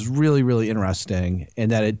thought was really, really interesting,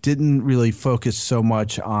 and that it didn't really focus so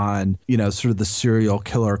much on, sort of the serial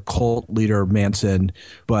killer cult leader Manson,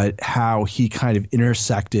 but how he kind of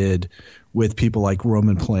intersected with people like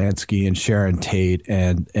Roman Polanski and Sharon Tate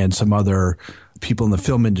and some other people in the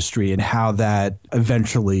film industry, and how that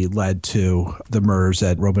eventually led to the murders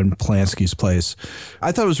at Roman Polanski's place.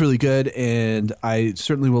 I thought it was really good, and I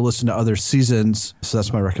certainly will listen to other seasons, so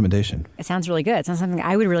that's my recommendation. It sounds really good. It sounds something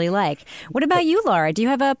I would really like. What about you, Laura? Do you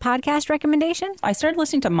have a podcast recommendation? I started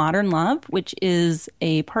listening to Modern Love, which is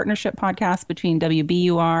a partnership podcast between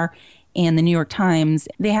WBUR and the New York Times.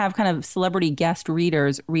 They have kind of celebrity guest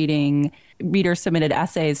readers reading reader-submitted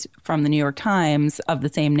essays from the New York Times of the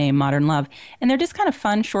same name, Modern Love. And they're just kind of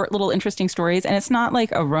fun, short, little interesting stories. And it's not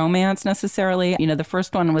like a romance necessarily. You know, the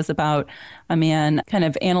first one was about a man kind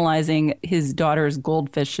of analyzing his daughter's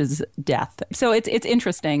goldfish's death. So it's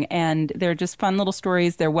interesting. And they're just fun little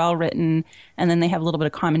stories. They're well written. And then they have a little bit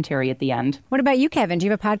of commentary at the end. What about you, Kevin? Do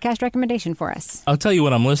you have a podcast recommendation for us? I'll tell you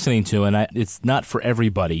what I'm listening to, and it's not for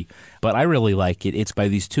everybody, but I really like it. It's by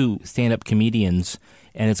these two stand-up comedians,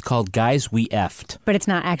 and it's called Guys We Effed. But it's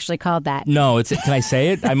not actually called that. No, can I say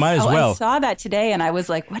it? I might as well. I saw that today, and I was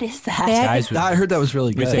like, what is that? I heard that was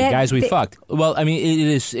really good. Guys We Fucked. Well, I mean, it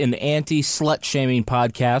is an anti-slut-shaming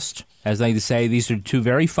podcast. As I like to say, these are two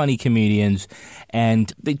very funny comedians,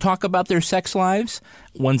 and they talk about their sex lives.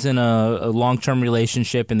 One's in a long-term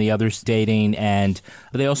relationship and the other's dating, and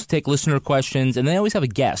they also take listener questions, and they always have a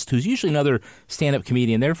guest who's usually another stand-up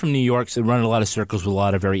comedian. They're from New York, so they run a lot of circles with a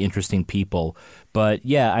lot of very interesting people. But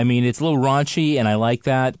yeah, I mean, it's a little raunchy, and I like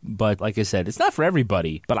that. But like I said, it's not for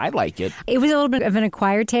everybody, but I like it. It was a little bit of an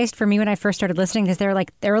acquired taste for me when I first started listening because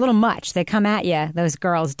they're a little much. They come at you, those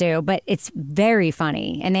girls do, but it's very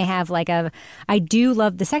funny. And they have I do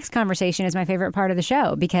love the sex conversation is my favorite part of the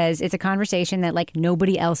show because it's a conversation that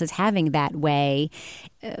nobody else is having that way.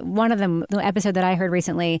 One of them, the episode that I heard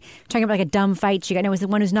recently, talking about a dumb fight she got. And it was the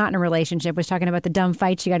one who's not in a relationship was talking about the dumb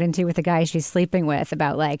fight she got into with the guy she's sleeping with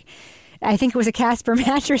about I think it was a Casper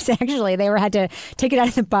mattress, actually. They had to take it out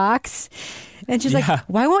of the box. And she's like,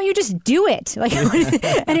 why won't you just do it?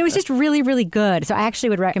 And it was just really, really good. So I actually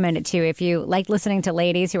would recommend it, too. If you like listening to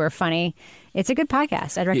ladies who are funny, it's a good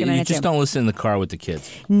podcast. I'd recommend it, You just don't listen in the car with the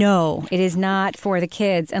kids. No, it is not for the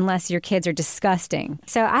kids unless your kids are disgusting.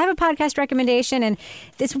 So I have a podcast recommendation, and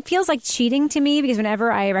this feels like cheating to me because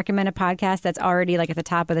whenever I recommend a podcast that's already at the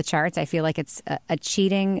top of the charts, I feel like it's a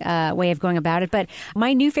cheating way of going about it. But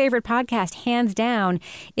my new favorite podcast, hands down,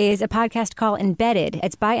 is a podcast called Embedded.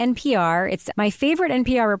 It's by NPR. It's my favorite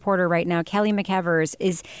NPR reporter right now, Kelly McEvers,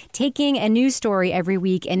 is taking a news story every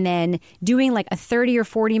week and then doing a 30 or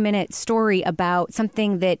 40-minute story about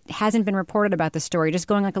something that hasn't been reported about the story, just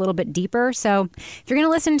going a little bit deeper. So if you're going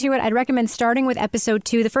to listen to it, I'd recommend starting with episode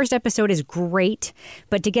 2. The first episode is great,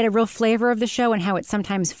 but to get a real flavor of the show and how it's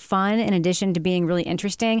sometimes fun in addition to being really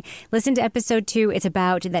interesting, listen to episode 2. It's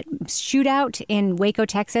about that shootout in Waco,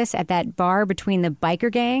 Texas at that bar between the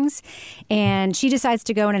biker gangs. And she decides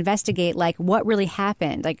to go and investigate what really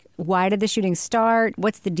happened. Why did the shooting start?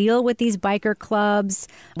 What's the deal with these biker clubs?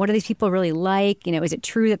 What are these people really like? Is it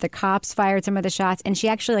true that the cops fired some of the shots? And she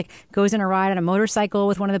actually goes on a ride on a motorcycle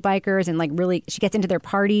with one of the bikers and really she gets into their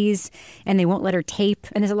parties and they won't let her tape.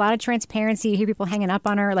 And there's a lot of transparency. You hear people hanging up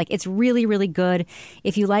on her. It's really, really good.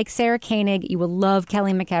 If you like Sarah Koenig, you will love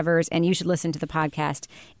Kelly McEvers, and you should listen to the podcast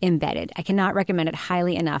Embedded. I cannot recommend it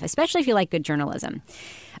highly enough, especially if you like good journalism.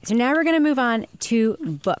 So now we're going to move on to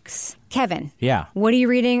books. Kevin. Yeah. What are you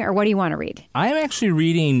reading or what do you want to read? I'm actually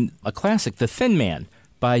reading a classic, The Thin Man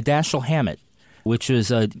by Dashiell Hammett, which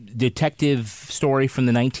is a detective story from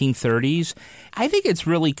the 1930s. I think it's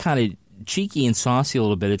really kind of cheeky and saucy a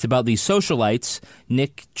little bit. It's about these socialites,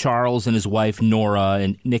 Nick Charles and his wife Nora,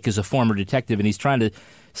 and Nick is a former detective, and he's trying to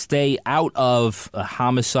stay out of a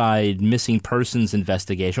homicide, missing persons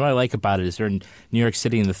investigation. What I like about it is they're in New York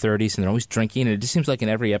City in the 30s, and they're always drinking, and it just seems like in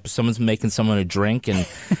every episode someone's making someone a drink, and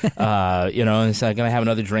and it's going to have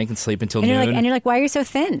another drink and sleep until noon. And you're like, why are you so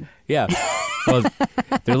thin? Yeah. Well,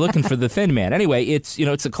 they're looking for the thin man. Anyway, it's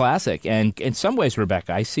a classic, and in some ways,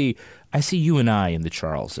 Rebecca, I see you and I in the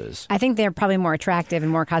Charleses. I think they're probably more attractive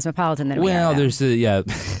and more cosmopolitan than we are. Well, there's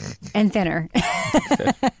and thinner.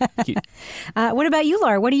 What about you,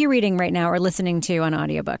 Laura? What are you reading right now or listening to on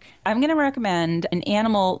audiobook? I'm going to recommend an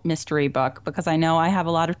animal mystery book because I know I have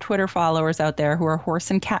a lot of Twitter followers out there who are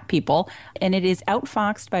horse and cat people, and it is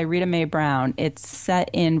Outfoxed by Rita Mae Brown. It's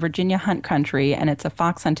set in Virginia hunt country, and it's a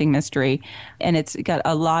fox hunting mystery, and it's got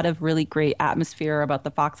a lot of really great atmosphere about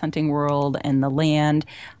the fox hunting world and the land.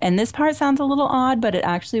 And this part sounds a little odd, but it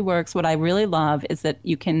actually works. What I really love is that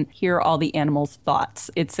you can hear all the animals'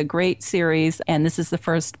 thoughts. It's a great series, and this is the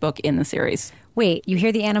first book in the series. Wait, you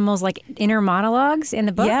hear the animals' inner monologues in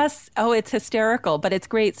the book? Yes. Oh, it's hysterical, but it's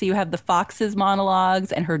great. So you have the fox's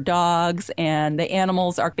monologues and her dogs, and the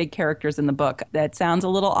animals are big characters in the book. That sounds a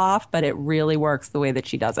little off, but it really works the way that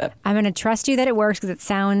she does it. I'm going to trust you that it works because it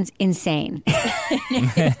sounds insane.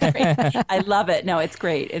 I love it. No, it's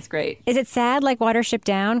great. It's great. Is it sad like Watership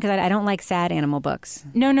Down? Because I don't like sad animal books.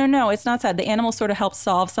 No. It's not sad. The animals sort of help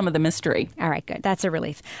solve some of the mystery. All right, good. That's a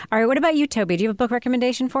relief. All right, what about you, Toby? Do you have a book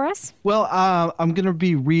recommendation for us? Well, I'm going to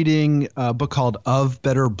be reading a book called Of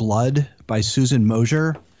Better Blood by Susan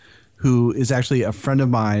Mosier, who is actually a friend of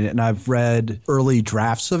mine, and I've read early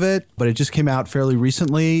drafts of it, but it just came out fairly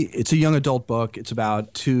recently. It's a young adult book. It's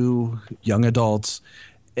about two young adults,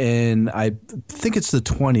 and I think it's the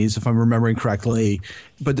 20s, if I'm remembering correctly.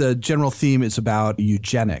 But the general theme is about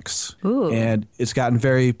eugenics. Ooh. And it's gotten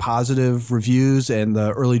very positive reviews, and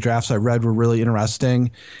the early drafts I read were really interesting.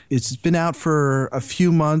 It's been out for a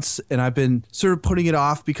few months, and I've been sort of putting it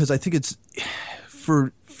off because I think it's,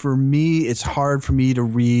 for me, it's hard for me to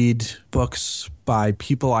read books by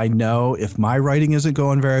people I know if my writing isn't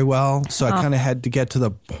going very well. So I kind of had to get to the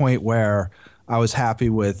point where I was happy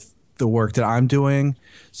with the work that I'm doing.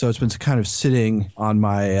 So it's been kind of sitting on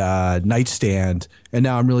my nightstand, and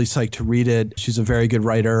now I'm really psyched to read it. She's a very good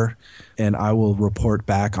writer, and I will report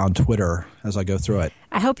back on Twitter as I go through it.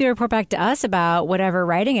 I hope you report back to us about whatever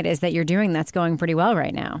writing it is that you're doing that's going pretty well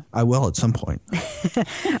right now. I will at some point.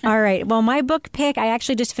 All right. Well, my book pick, I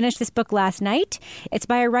actually just finished this book last night. It's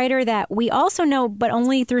by a writer that we also know, but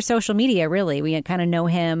only through social media, really. We kind of know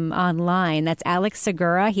him online. That's Alex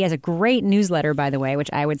Segura. He has a great newsletter, by the way, which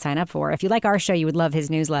I would sign up for. If you like our show, you would love his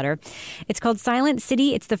newsletter. It's called Silent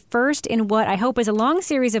City. It's the first in what I hope is a long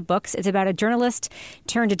series of books. It's about a journalist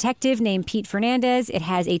turned detective named Pete Fernandez. It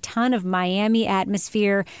has a ton of Miami atmosphere.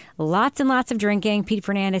 Lots and lots of drinking. Pete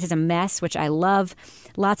Fernandez is a mess, which I love.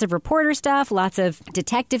 Lots of reporter stuff, lots of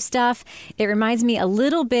detective stuff. It reminds me a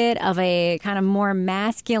little bit of a kind of more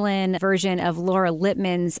masculine version of Laura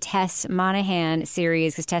Lippman's Tess Monahan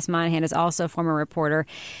series, because Tess Monahan is also a former reporter.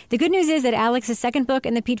 The good news is that Alex's second book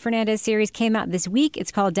in the Pete Fernandez series came out this week.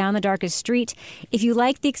 It's called Down the Darkest Street. If you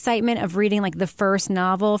like the excitement of reading like the first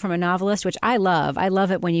novel from a novelist, which I love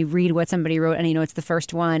it when you read what somebody wrote and you know it's the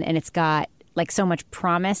first one and it's got like so much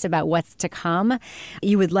promise about what's to come,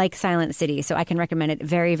 you would like Silent City. So I can recommend it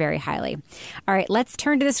very, very highly. All right, let's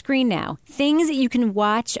turn to the screen now. Things that you can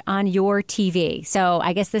watch on your TV. So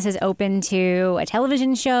I guess this is open to a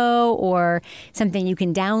television show or something you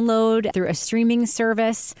can download through a streaming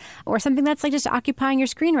service or something that's like just occupying your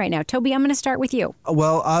screen right now. Toby, I'm going to start with you.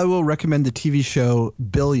 Well, I will recommend the TV show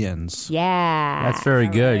Billions. Yeah. That's very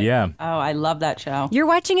good, yeah. Oh, I love that show. You're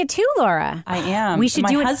watching it too, Laura. I am. We should My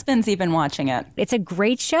do it. husband's even watching it. It's a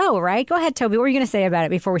great show, right? Go ahead, Toby. What were you going to say about it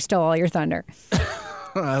before we stole all your thunder?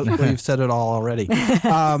 Well, you've said it all already.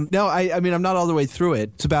 No, I mean, I'm not all the way through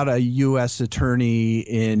it. It's about a U.S. attorney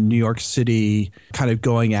in New York City kind of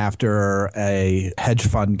going after a hedge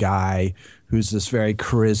fund guy who's this very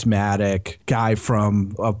charismatic guy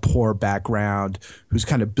from a poor background who's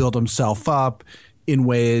kind of built himself up in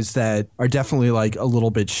ways that are definitely like a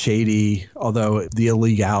little bit shady, although the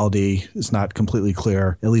illegality is not completely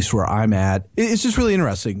clear, at least where I'm at. It's just really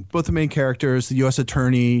interesting. Both the main characters, the U.S.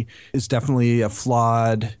 attorney is definitely a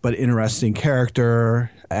flawed but interesting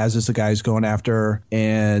character, as is the guy who's going after,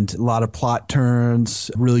 and a lot of plot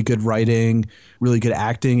turns, really good writing, really good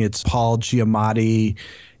acting. It's Paul Giamatti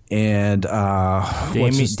and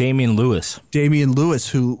Damian Lewis. Damian Lewis,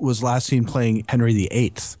 who was last seen playing Henry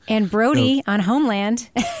VIII. And Brody on Homeland.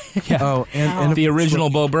 Yeah. Oh, and the original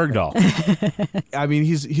Bo Bergdahl. I mean,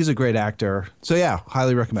 he's a great actor. So yeah,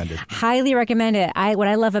 highly recommended. Highly recommend it. What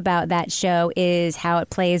I love about that show is how it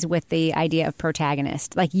plays with the idea of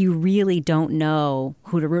protagonist. Like you really don't know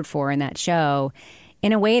who to root for in that show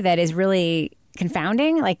in a way that is really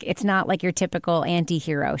confounding. Like it's not like your typical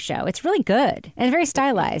anti-hero show. It's really good and very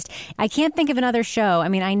stylized. I can't think of another show. I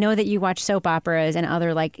mean, I know that you watch soap operas and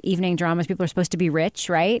other like evening dramas. People are supposed to be rich,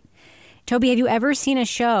 right? Toby, have you ever seen a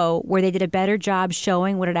show where they did a better job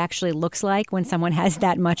showing what it actually looks like when someone has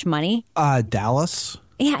that much money? Dallas.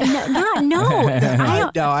 Yeah, I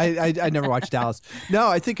never watched Dallas. No,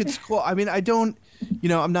 I think it's cool. I mean,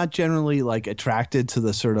 I'm not generally like attracted to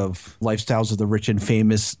the sort of lifestyles of the rich and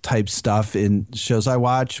famous type stuff in shows I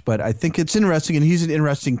watch, but I think it's interesting, and he's an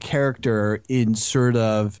interesting character in sort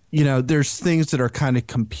of, there's things that are kind of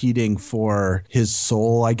competing for his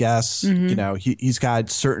soul, I guess. Mm-hmm. He's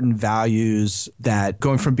got certain values that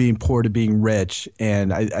going from being poor to being rich,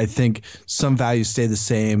 and I think some values stay the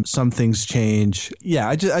same, some things change.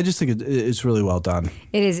 Yeah, I just think it's really well done.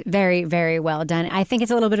 It is very, very well done. I think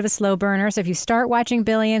it's a little bit of a slow burner, so if you start watching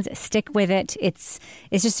Billions, stick with it. It's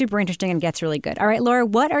just super interesting and gets really good. All right, Laura,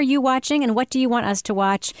 what are you watching and what do you want us to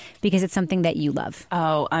watch because it's something that you love?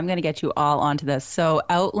 Oh, I'm going to get you all onto this. So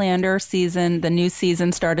Outlander the new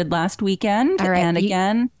season started last weekend. All right, and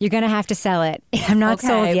again, you're going to have to sell it. I'm not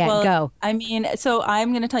sold yet. Well, go. I mean, so I'm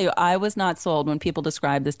going to tell you, I was not sold when people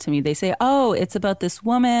describe this to me. They say, oh, it's about this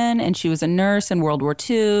woman and she was a nurse in World War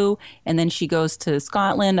II and then she goes to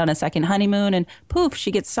Scotland on a second honeymoon and poof,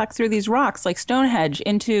 she gets sucked through these rocks like stone Stonehenge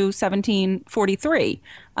into 1743.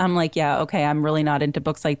 I'm like, yeah, okay, I'm really not into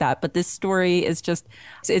books like that. But this story is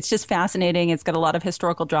it's just fascinating. It's got a lot of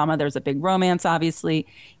historical drama. There's a big romance, obviously.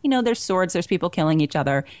 There's swords, there's people killing each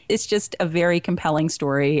other. It's just a very compelling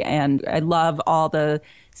story. And I love all the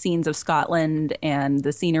scenes of Scotland and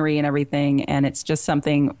the scenery and everything. And it's just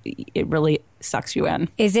something, it really sucks you in.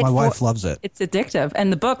 My wife loves it. It's addictive.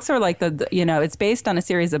 And the books are like it's based on a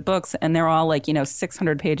series of books and they're all like,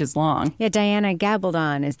 600 pages long. Yeah, Diana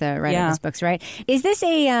Gabaldon is the writer of these books, right? Is this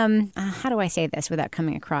a, how do I say this without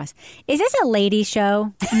coming across? Is this a lady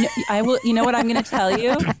show? I will, you know what I'm going to tell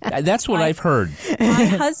you? That's what I've heard. My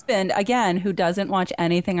husband, again, who doesn't watch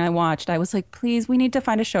anything I watched, I was like, please, we need to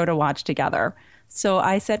find a show to watch together. So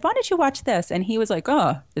I said, why don't you watch this? And he was like,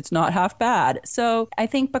 oh, it's not half bad. So I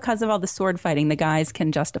think because of all the sword fighting, the guys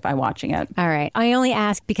can justify watching it. All right. I only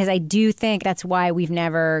ask because I do think that's why we've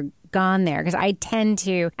never gone there, because I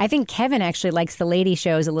think Kevin actually likes the lady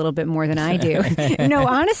shows a little bit more than I do. No,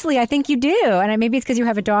 honestly, I think you do. And maybe it's because you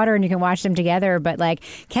have a daughter and you can watch them together. But like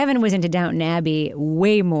Kevin was into Downton Abbey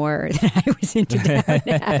way more than I was into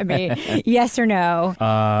Downton Abbey. Yes or no?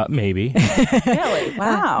 Maybe. Really?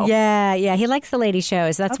 Wow. Yeah. He likes the lady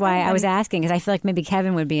shows. That's why I was asking, because I feel like maybe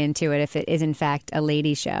Kevin would be into it if it is in fact a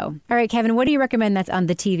lady show. All right, Kevin, what do you recommend that's on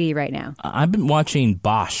the TV right now? I've been watching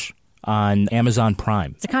Bosch on Amazon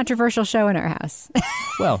Prime. It's a controversial show in our house.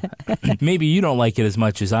 Well, maybe you don't like it as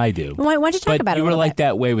much as I do. Why don't you talk about it a you were little like bit?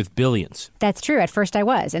 That way with Billions. That's true. At first I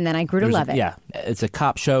was, and then I grew to love it. Yeah. It's a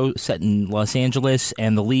cop show set in Los Angeles,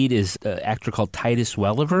 and the lead is an actor called Titus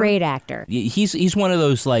Welliver. Great actor. He's one of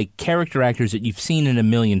those like character actors that you've seen in a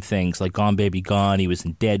million things, like Gone Baby Gone. He was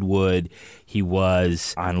in Deadwood. He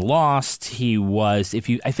was on Lost. He was, is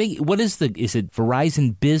it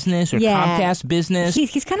Verizon Business or Comcast Business?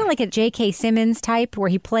 He's kind of like a J.K. Simmons type where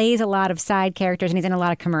he plays a lot of side characters and he's in a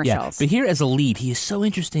lot of commercials. Yeah, but here as a lead, he is so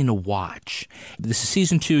interesting to watch. This is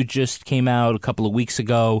season 2 just came out a couple of weeks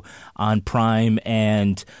ago on Prime,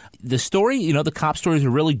 and the story, the cop stories are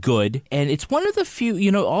really good. And it's one of the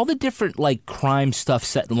few, all the different like crime stuff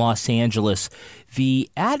set in Los Angeles, the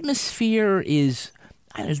atmosphere is...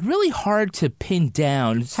 And it's really hard to pin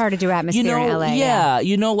down. It's hard to do atmosphere in LA. Yeah,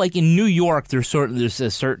 like in New York, there's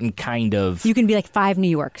a certain kind of... You can be like 5 New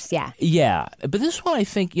Yorks, yeah. Yeah, but this one, I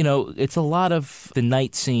think, it's a lot of the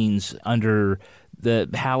night scenes under the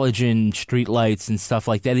halogen streetlights and stuff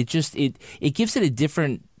like that. It gives it a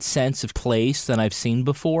different sense of place than I've seen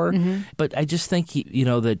before. Mm-hmm. But I just think,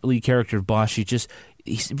 the lead character of Bosch,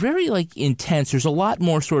 he's very like intense. There's a lot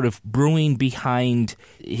more sort of brewing behind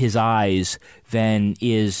his eyes than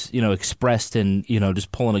is, expressed in,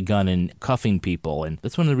 just pulling a gun and cuffing people. And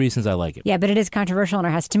that's one of the reasons I like it. Yeah, but it is controversial in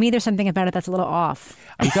our house. To me, there's something about it that's a little off.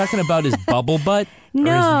 Are you talking about his bubble butt? No.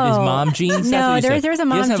 Or his mom jeans? No, there's a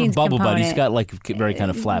mom jeans He doesn't have a bubble component. butt. He's got like a very kind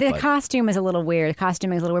of flat butt. The costume is a little weird.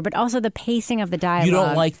 But also the pacing of the dialogue. You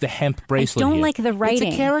don't like the hemp bracelet. I don't like the writing.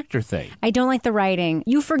 It's a character thing. I don't like the writing.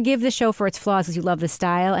 You forgive the show for its flaws because you love the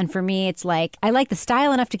style. And for me, it's like, I like the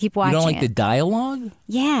style enough to keep watching it. You don't like the dialogue?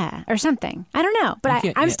 Yeah, or something. I don't know. But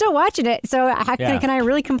I'm still watching it. So can I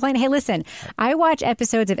really complain? Hey, listen, I watch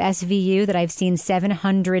episodes of SVU that I've seen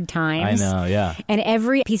 700 times. I know, yeah. And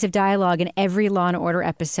every piece of dialogue in every Law & Order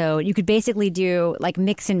episode, you could basically do like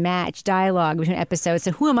mix and match dialogue between episodes.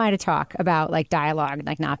 So who am I to talk about like dialogue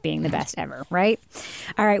like not being the best ever, right?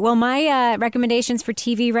 All right. Well, my recommendations for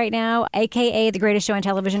TV right now, a.k.a. the greatest show on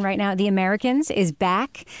television right now, The Americans, is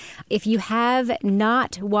back. If you have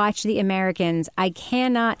not watched The Americans, I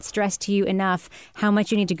cannot stress to you enough how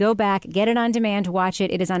much you need to go back, get it on demand, watch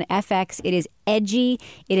it. It is on FX. It is edgy.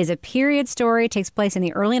 It is a period story. It takes place in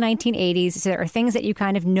the early 1980s. So there are things that you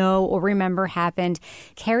kind of know or remember happened.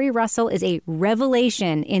 Kerry Russell is a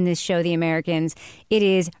revelation in this show, The Americans. It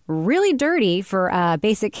is really dirty for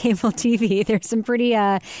basic cable TV. There's some pretty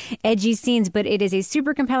edgy scenes, but it is a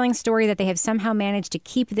super compelling story that they have somehow managed to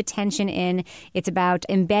keep the tension in. It's about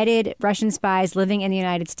embedded Russian spies living in the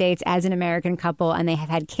United States as an American couple, and they have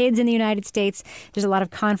had kids in the United States. There's a lot of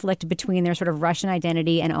conflict between their sort of Russian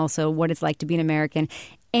identity and also what it's like to be an American.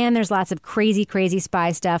 And there's lots of crazy, crazy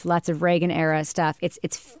spy stuff, lots of Reagan-era stuff. It's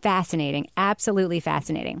fascinating, absolutely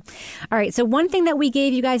fascinating. All right, so one thing that we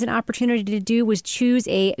gave you guys an opportunity to do was choose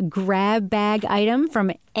a grab bag item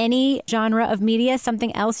from any genre of media,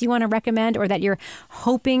 something else you want to recommend or that you're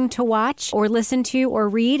hoping to watch or listen to or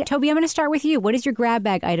read. Toby, I'm going to start with you. What is your grab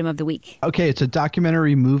bag item of the week? Okay, it's a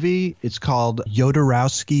documentary movie. It's called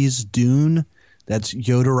Jodorowsky's Dune. That's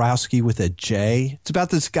Jodorowsky with a J. It's about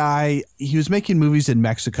this guy. He was making movies in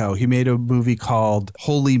Mexico. He made a movie called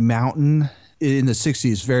Holy Mountain in the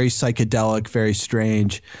 60s. Very psychedelic, very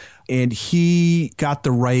strange. and he got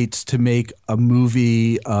the rights to make a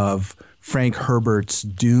movie of Frank Herbert's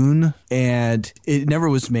Dune, and it never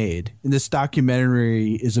was made. And this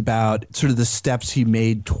documentary is about sort of the steps he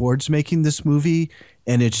made towards making this movie,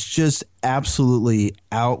 and it's just absolutely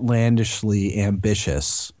outlandishly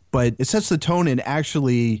ambitious. But it sets the tone and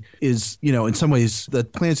actually is, in some ways, the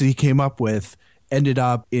plans that he came up with ended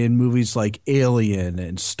up in movies like Alien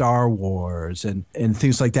and Star Wars and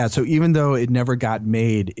things like that. So even though it never got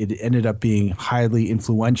made, it ended up being highly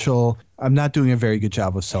influential. I'm not doing a very good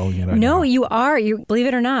job of selling it. No, you are. You believe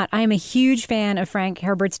it or not, I am a huge fan of Frank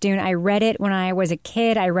Herbert's Dune. I read it when I was a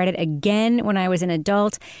kid. I read it again when I was an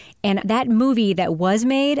adult. And that movie that was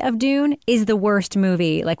made of Dune is the worst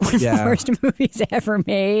movie, like one of the worst movies ever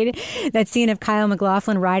made. That scene of Kyle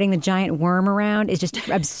MacLachlan riding the giant worm around is just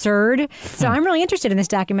absurd. So I'm really interested in this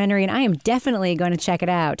documentary, and I am definitely going to check it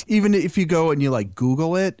out. Even if you go and you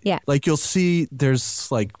Google it, you'll see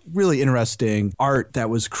there's really interesting art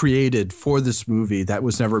that was created for this movie that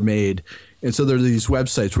was never made. And so there are these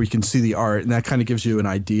websites where you can see the art, and that kind of gives you an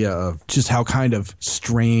idea of just how kind of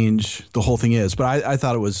strange the whole thing is. But I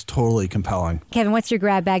thought it was totally compelling. Kevin, what's your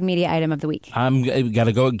grab bag media item of the week? I'm got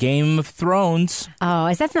to go with Game of Thrones.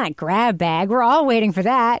 Oh, that's not grab bag. We're all waiting for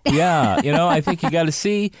that. Yeah, I think you got to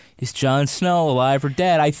see, is Jon Snow alive or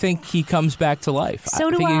dead? I think he comes back to life. So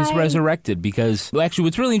I think he's resurrected because, actually,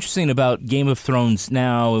 what's really interesting about Game of Thrones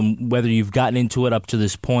now, and whether you've gotten into it up to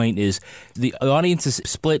this point, is the audience is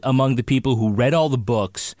split among the people who read all the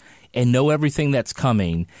books and know everything that's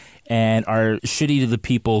coming and are shitty to the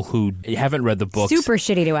people who haven't read the books. Super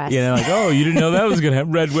shitty to us. You didn't know that was going to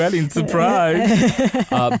happen. Red Wedding, surprise.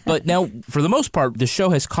 But now, for the most part, the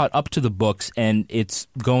show has caught up to the books, and it's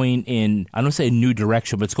going in, I don't say a new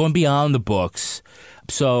direction, but it's going beyond the books.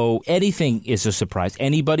 So anything is a surprise.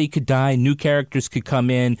 Anybody could die. New characters could come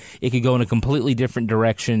in. It could go in a completely different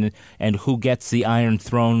direction. And who gets the Iron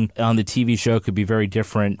Throne on the TV show could be very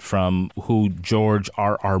different from who George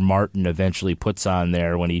R.R. Martin eventually puts on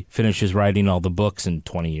there when he finishes writing all the books in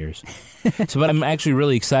 20 years. But I'm actually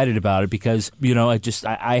really excited about it because,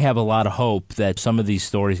 I have a lot of hope that some of these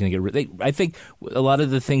stories are going to get I think a lot of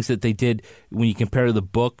the things that they did when you compare the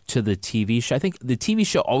book to the TV show, I think the TV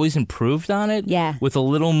show always improved on it. Yeah. With a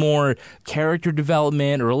little more character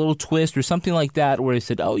development or a little twist or something like that where they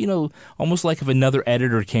said, almost like if another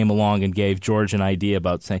editor came along and gave George an idea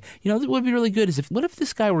about saying, what would be really good is what if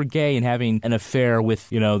this guy were gay and having an affair with,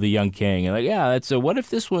 the young king? And what if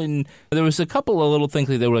this one, there was a couple of little things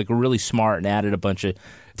that were really smart and added a bunch of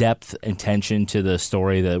depth and tension to the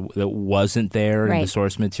story that wasn't there in the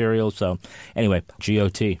source material. So anyway,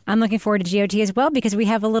 GOT. I'm looking forward to GOT as well because we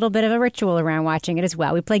have a little bit of a ritual around watching it as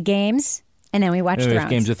well. We play games. And then we watch Thrones.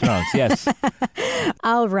 Games of Thrones, yes.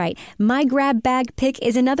 All right. My grab bag pick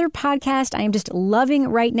is another podcast I am just loving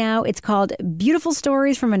right now. It's called Beautiful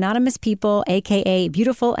Stories from Anonymous People, a.k.a.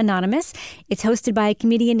 Beautiful Anonymous. It's hosted by a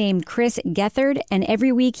comedian named Chris Gethard, and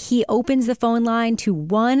every week he opens the phone line to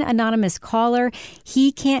one anonymous caller.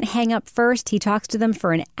 He can't hang up first. He talks to them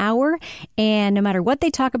for an hour, and no matter what they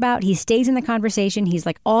talk about, he stays in the conversation. He's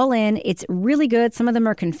all in. It's really good. Some of them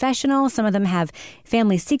are confessional. Some of them have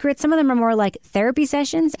family secrets. Some of them are more like therapy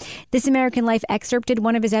sessions. This American Life excerpted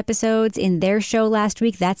one of his episodes in their show last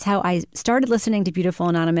week. That's how I started listening to Beautiful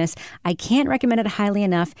Anonymous. I can't recommend it highly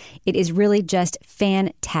enough. It is really just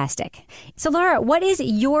fantastic. So Laura, what is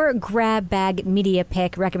your grab bag media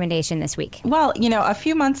pick recommendation this week? Well, a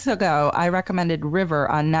few months ago, I recommended River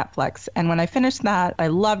on Netflix. And when I finished that, I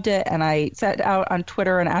loved it. And I set out on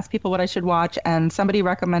Twitter and asked people what I should watch. And somebody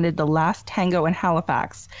recommended The Last Tango in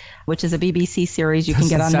Halifax, which is a BBC series you can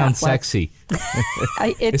get on Netflix. Sounds sexy.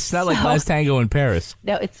 It's not like Last Tango in Paris.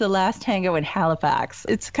 No, it's The Last Tango in Halifax.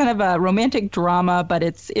 It's kind of a romantic drama, but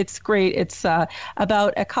it's great. It's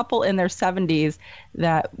about a couple in their 70s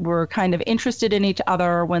that were kind of interested in each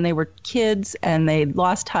other when they were kids and they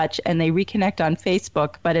lost touch and they reconnect on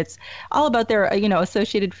Facebook. But it's all about their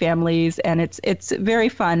associated families, and it's very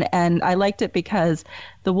fun. And I liked it because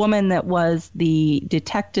the woman that was the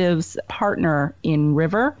detective's partner in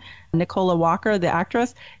River, Nicola Walker, the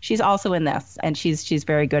actress, she's also in this, and she's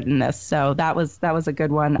very good in this. So that was a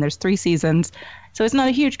good one. There's 3 seasons. So it's not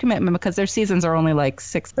a huge commitment because their seasons are only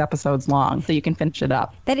 6 episodes long, so you can finish it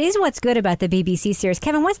up. That is what's good about the BBC series.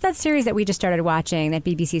 Kevin, what's that series that we just started watching, that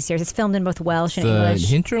BBC series? It's filmed in both Welsh and English.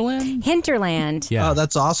 Hinterland? Hinterland. Yeah. Oh,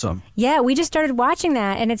 that's awesome. Yeah, we just started watching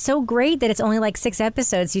that, and it's so great that it's only 6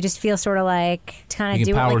 episodes. You just feel sort of kind of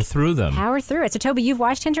do power it. Through them. Power through it. So, Toby, you've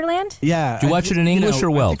watched Hinterland? Yeah. Did you watch it in English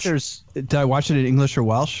or Welsh? Did I watch it in English or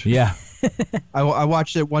Welsh? Yeah. I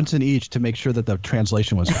watched it once in each to make sure that the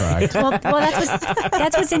translation was correct. Well,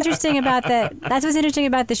 that's what's interesting about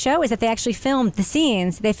the show is that they actually filmed the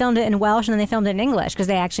scenes. They filmed it in Welsh and then they filmed it in English because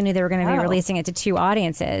they actually knew they were going to be releasing it to two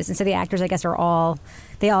audiences, and so the actors, I guess,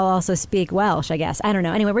 they all also speak Welsh, I guess. I don't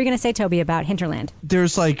know. Anyway, what were you going to say, Toby, about Hinterland?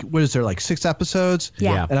 There's like 6 episodes?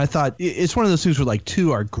 Yeah. And I thought it's one of those things where like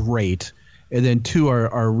 2 are great and then 2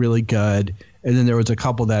 are really good. And then there was a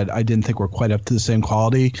couple that I didn't think were quite up to the same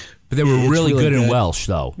quality. But they were really good in Welsh,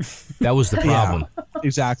 though. That was the problem. Yeah,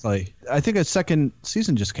 exactly. I think a second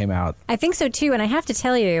season just came out. I think so, too. And I have to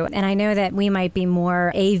tell you, and I know that we might be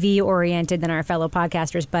more AV-oriented than our fellow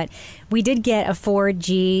podcasters, but we did get a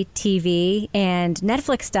 4G TV, and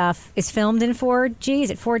Netflix stuff is filmed in 4G. Is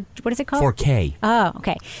it 4? What is it called? 4K. Oh,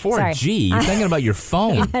 okay. 4G? Sorry. You're thinking about your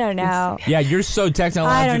phone. I don't know. Yeah, you're so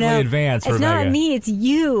technologically advanced, It's Rebecca. not me. It's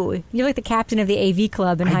you. You're like the captain of the AV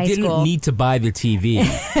club in high school. I didn't need to buy the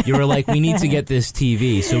TV. You were like, we need to get this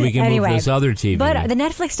TV so we can move this other TV. But the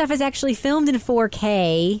Netflix stuff is actually filmed in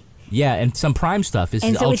 4K. Yeah, and some Prime stuff is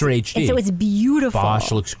Ultra HD. And so it's beautiful.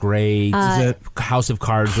 Bosch looks great. House of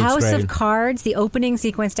Cards looks great. House of Cards, the opening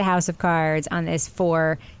sequence to House of Cards on this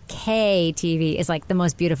 4K TV is like the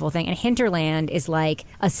most beautiful thing. And Hinterland is like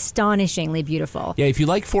astonishingly beautiful. Yeah, if you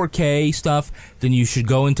like 4K stuff, then you should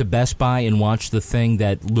go into Best Buy and watch the thing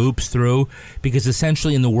that loops through, because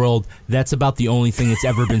essentially in the world, that's about the only thing that's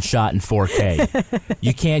ever been shot in 4K.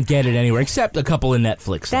 You can't get it anywhere, except a couple of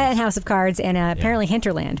Netflix things. That and House of Cards and apparently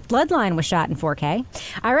Hinterland. Bloodline was shot in 4K.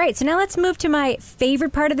 All right, so now let's move to my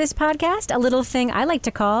favorite part of this podcast, a little thing I like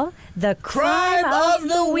to call the Crime of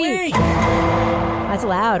the Week. That's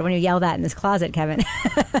loud when you yell that in this closet, Kevin.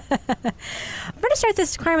 I'm going to start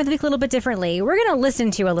this Crime of the Week a little bit differently. We're going to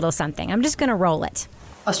listen to a little something. I'm just going to roll it.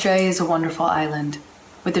 Australia is a wonderful island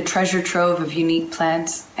with a treasure trove of unique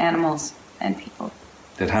plants, animals, and people.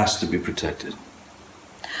 That has to be protected.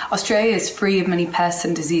 Australia is free of many pests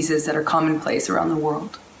and diseases that are commonplace around the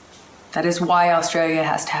world. That is why Australia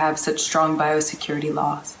has to have such strong biosecurity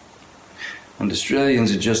laws. And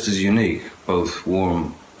Australians are just as unique, both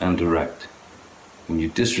warm and direct. When you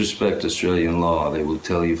disrespect Australian law, they will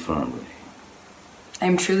tell you firmly. I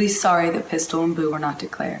am truly sorry that Pistol and Boo were not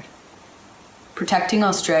declared. Protecting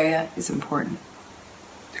Australia is important.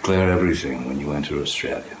 Declare everything when you enter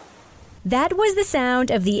Australia. That was the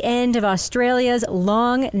sound of the end of Australia's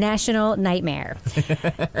long national nightmare.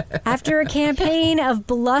 After a campaign of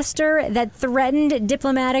bluster that threatened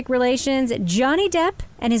diplomatic relations, Johnny Depp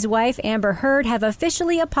and his wife Amber Heard have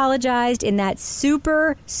officially apologized in that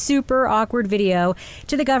super, super awkward video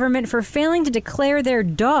to the government for failing to declare their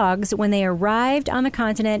dogs when they arrived on the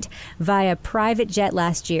continent via private jet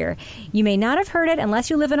last year. You may not have heard it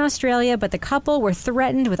unless you live in Australia, but the couple were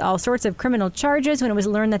threatened with all sorts of criminal charges when it was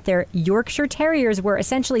learned that their Yorkshire Terriers were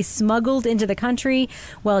essentially smuggled into the country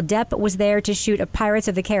while Depp was there to shoot a Pirates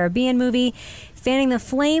of the Caribbean movie. Fanning the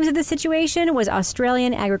flames of the situation was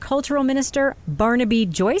Australian Agricultural Minister Barnaby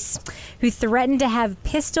Joyce, who threatened to have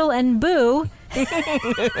Pistol and Boo.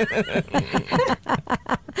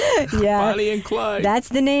 Yeah, Bonnie and Clyde. That's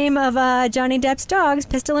the name of Johnny Depp's dogs,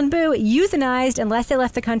 Pistol and Boo, euthanized unless they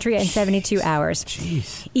left the country in 72 hours.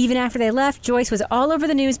 Jeez. Even after they left, Joyce was all over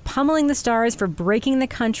the news pummeling the stars for breaking the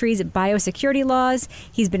country's biosecurity laws.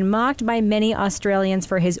 He's been mocked by many Australians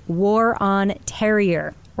for his war on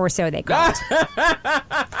terrier, or so they call it.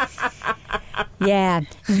 Yeah.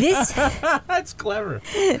 That's clever.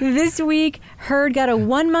 This week, Heard got a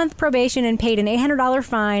 1-month probation and paid an $800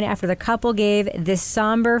 fine after the couple gave this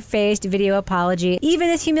somber-faced video apology. Even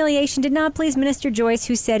this humiliation did not please Minister Joyce,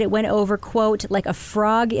 who said it went over, quote, like a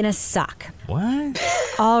frog in a sock. What?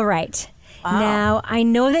 All right. Wow. Now, I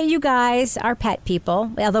know that you guys are pet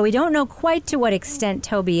people, although we don't know quite to what extent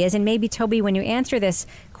Toby is. And maybe, Toby, when you answer this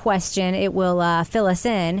question, it will fill us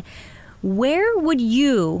in. Where would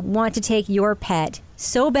you want to take your pet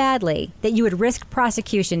so badly that you would risk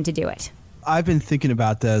prosecution to do it? I've been thinking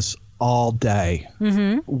about this all day.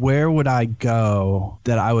 Mm-hmm. Where would I go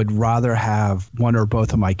that I would rather have one or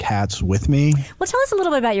both of my cats with me? Well, tell us a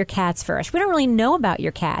little bit about your cats first. We don't really know about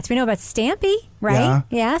your cats. We know about Stampy, right?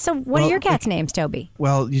 Yeah. So what are your cats' names, Toby?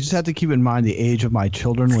 Well, you just have to keep in mind the age of my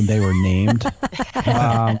children when they were named.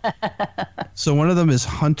 So one of them is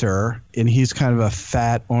Hunter, and he's kind of a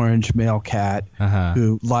fat orange male cat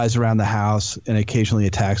who lies around the house and occasionally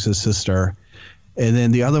attacks his sister. And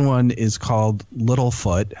then the other one is called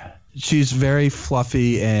Littlefoot. She's very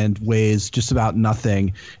fluffy and weighs just about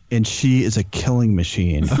nothing, and she is a killing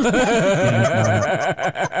machine.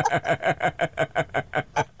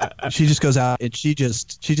 she just goes out and she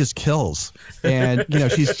just kills. And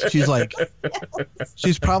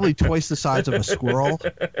she's probably twice the size of a squirrel,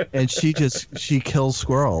 and she kills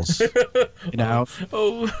squirrels.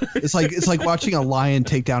 It's like watching a lion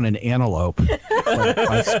take down an antelope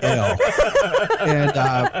by scale. And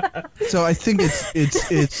so I think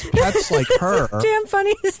it's pets like her. Damn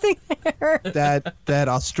funniest thing I heard. That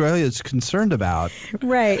Australia is concerned about.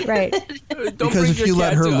 Right. Because if you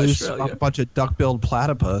let her loose a bunch of duck-billed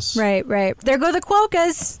platypus. Right. There go the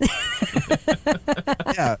quokkas.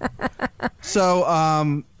 Yeah. So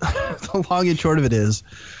the long and short of it is,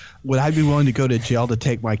 would I be willing to go to jail to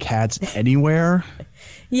take my cats anywhere?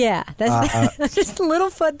 Yeah, that's just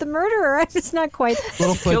Littlefoot the murderer. It's not quite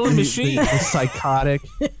Littlefoot the psychotic.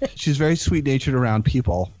 She's very sweet-natured around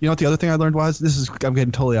people. You know what the other thing I learned was? I'm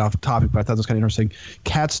getting totally off topic, but I thought this was kind of interesting.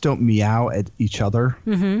 Cats don't meow at each other.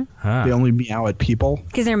 Mm-hmm. Huh. They only meow at people.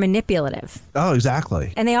 Because they're manipulative. Oh,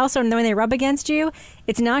 exactly. And they also, when they rub against you,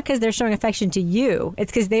 it's not because they're showing affection to you.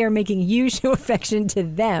 It's because they are making you show affection to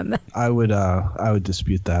them. I would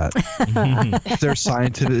dispute that. Is there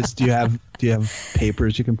scientists? Do you have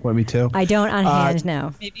papers you can point me to? I don't on hand,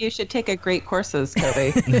 no. Maybe you should take a great courses,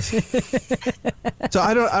 Kobe. So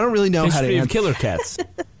I don't really know how to answer killer cats.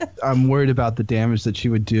 I'm worried about the damage that she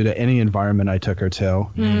would do to any environment I took her to.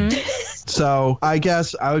 Mm-hmm. So I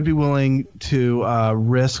guess I would be willing to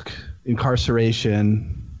risk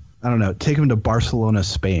incarceration. I don't know. Take him to Barcelona,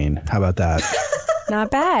 Spain. How about that?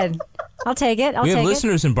 Not bad. I'll take it. We have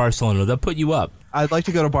listeners in Barcelona. They'll put you up. I'd like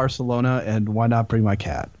to go to Barcelona, and why not bring my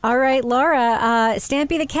cat? All right, Laura,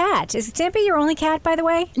 Stampy the cat. Is Stampy your only cat, by the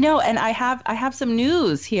way? No, and I have some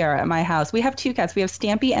news here at my house. We have two cats. We have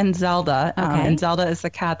Stampy and Zelda. Okay. And Zelda is the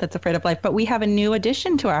cat that's afraid of life. But we have a new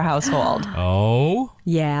addition to our household. Oh?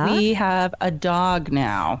 Yeah? We have a dog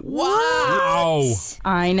now. Wow!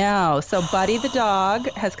 I know. So Buddy the dog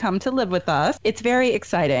has come to live with us. It's very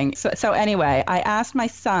exciting. So anyway, I asked my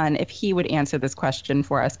son if he would answer this question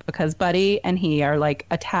for us, because Buddy and he are like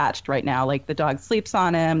attached right now. Like the dog sleeps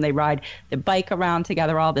on him. They ride the bike around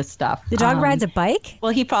together, all this stuff. The dog rides a bike?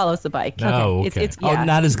 Well, he follows the bike. Oh, okay.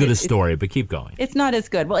 Not as good a story, but keep going. It's not as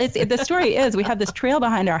good. Well, the story is we have this trail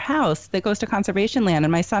behind our house that goes to conservation land,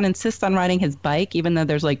 and my son insists on riding his bike even though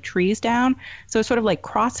there's like trees down. So it's sort of like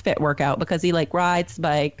CrossFit workout, because he like rides the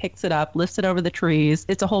bike, picks it up, lifts it over the trees.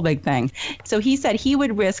 It's a whole big thing. So he said he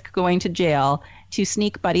would risk going to jail to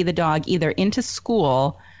sneak Buddy the dog either into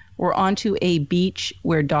school or onto a beach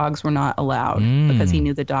where dogs were not allowed, because he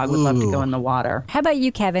knew the dog would love to go in the water. How about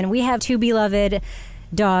you, Kevin? We have two beloved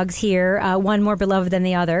dogs here, one more beloved than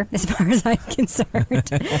the other, as far as I'm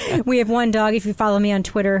concerned. We have one dog, if you follow me on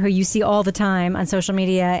Twitter, who you see all the time on social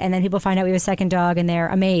media, and then people find out we have a second dog, and they're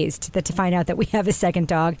amazed to find out that we have a second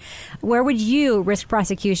dog. Where would you risk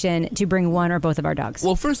prosecution to bring one or both of our dogs?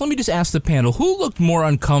 Well, first, let me just ask the panel, who looked more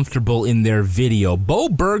uncomfortable in their video, Bo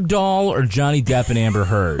Bergdahl or Johnny Depp and Amber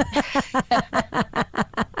Heard?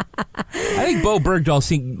 I think Bo Bergdahl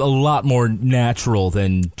seemed a lot more natural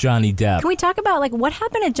than Johnny Depp. Can we talk about, like, what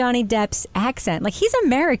happened to Johnny Depp's accent? Like, he's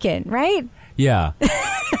American, right? Yeah.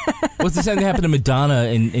 What's the same that happened to Madonna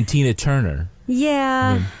and Tina Turner?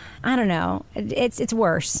 Yeah. I don't know. It's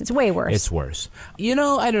worse. It's way worse. It's worse. I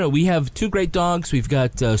don't know. We have two great dogs. We've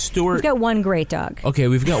got Stuart. We've got one great dog. Okay,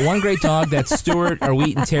 we've got one great dog. That's Stuart, our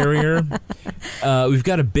Wheaten Terrier. We've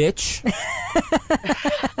got a bitch.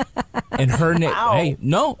 And her name. Hey,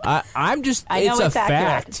 no, I'm just. It's a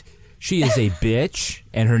fact. She is a bitch,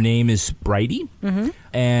 and her name is Brighty. Mm-hmm.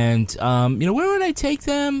 And where would I take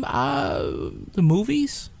them? The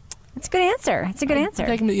movies. That's a good answer. It's a good answer.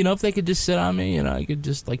 If they could just sit on me, I could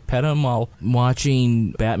just like pet them while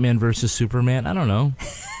watching Batman versus Superman. I don't know.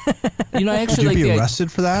 I actually would you be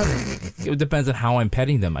arrested for that? It depends on how I'm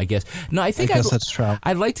petting them, I guess. No, I guess that's true.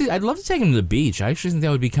 I'd love to take them to the beach. I actually think that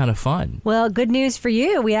would be kind of fun. Well, good news for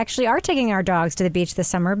you. We actually are taking our dogs to the beach this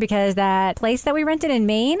summer, because that place that we rented in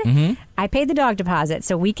Maine, I paid the dog deposit,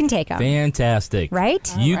 so we can take them. Fantastic.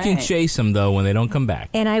 Right? You can chase them, though, when they don't come back.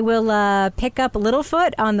 And I will pick up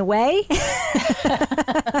Littlefoot on the way.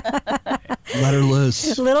 Let her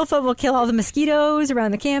loose. Littlefoot will kill all the mosquitoes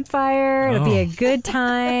around the campfire. It'll be a good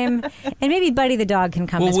time. And maybe Buddy the dog can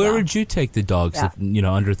come as well. Well, where would you take the dogs if,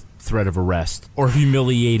 under threat of arrest or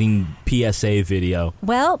humiliating PSA video?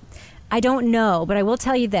 Well, I don't know, but I will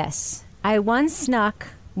tell you this. I once snuck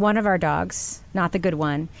one of our dogs, not the good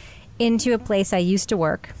one, into a place I used to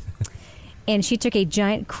work. And she took a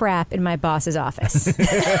giant crap in my boss's office.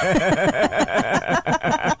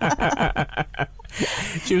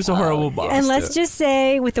 She was a horrible boss. And let's just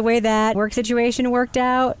say, with the way that work situation worked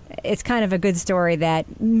out, it's kind of a good story that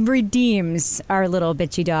redeems our little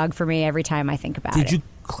bitchy dog for me every time I think about it. Did you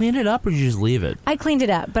clean it up or did you just leave it? I cleaned it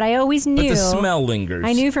up, but I always knew. But the smell lingers.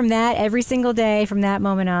 I knew from that every single day, from that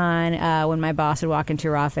moment on, when my boss would walk into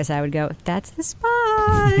her office, I would go, that's the spot.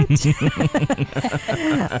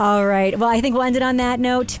 All right. Well, I think we'll end it on that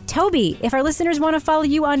note. Toby, if our listeners want to follow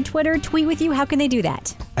you on Twitter, tweet with you, how can they do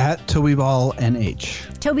that? At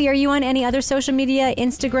TobyBallNH. Toby, are you on any other social media?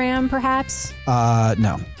 Instagram, perhaps?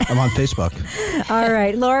 No. I'm on Facebook. All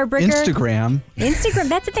right. Laura Bricker. Instagram.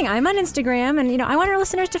 That's the thing. I'm on Instagram, and I want our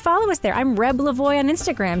listeners to follow us there. I'm Reb Lavoie on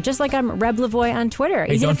Instagram, just like I'm Reb Lavoie on Twitter.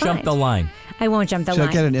 Hey, Easy don't to find. jump the line. I won't jump the line. Should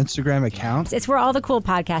I get an Instagram account? It's where all the cool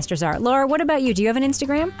podcasters are. Laura, what about you? Do you have an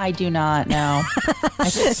Instagram? I do not, no.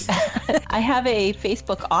 I have a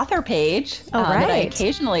Facebook author page that I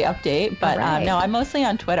occasionally update, but no, I'm mostly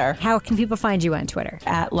on Twitter. How can people find you on Twitter?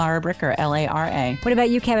 At Lara Bricker, Lara. What about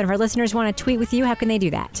you, Kevin? If our listeners want to tweet with you, how can they do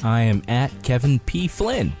that? I am at Kevin P.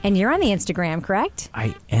 Flynn. And you're on the Instagram, correct?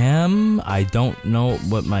 I am. I don't know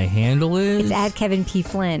what my handle is. It's at Kevin P.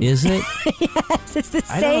 Flynn. Is it? Yes, it's the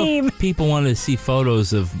I same. don't know if people want to see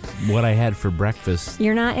photos of what I had for breakfast.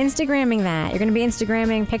 You're not Instagramming that. You're going to be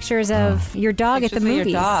Instagramming pictures of your dog at the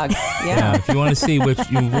movies. Your dog. Yeah. If you want to see my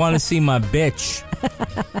bitch,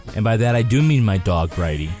 and by that I do mean my dog,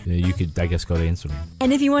 Righty. You could, I guess, go to Instagram.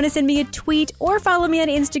 And if you want to send me a tweet or follow me on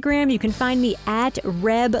Instagram, you can find me at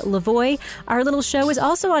Reb Lavoie. Our little show is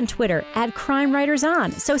also on Twitter at Crime Writers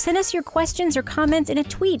On. So send us your questions or comments in a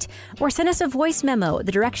tweet, or send us a voice memo.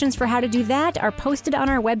 The directions for how to do that are posted on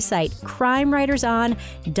our website,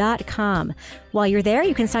 crimewriterson.com. While you're there,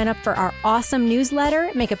 you can sign up for our awesome newsletter,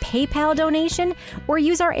 make a PayPal donation, or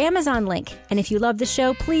use our Amazon link. And if you love the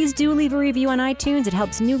show, please do leave a review on iTunes. It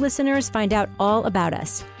helps new listeners find out all about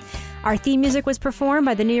us. Our theme music was performed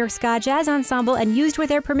by the New York Ska Jazz Ensemble and used with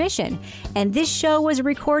their permission. And this show was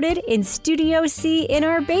recorded in Studio C in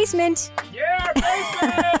our basement. Yeah,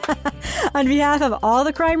 basement! On behalf of all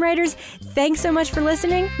the crime writers, thanks so much for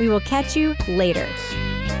listening. We will catch you later.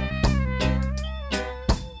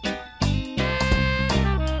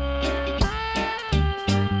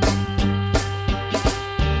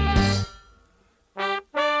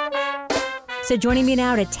 So joining me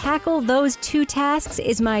now to tackle those two tasks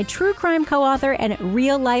is my true crime co-author and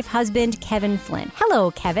real-life husband, Kevin Flynn. Hello,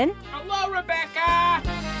 Kevin. Hello, Rebecca!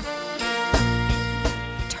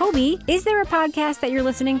 Toby, is there a podcast that you're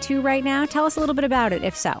listening to right now? Tell us a little bit about it,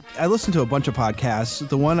 if so. I listen to a bunch of podcasts.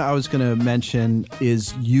 The one I was going to mention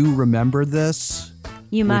is You Remember This?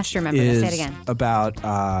 You Must Remember This. Say it again. About...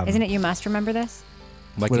 Isn't it You Must Remember This?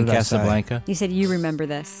 Like What in did I Casablanca? You said You Remember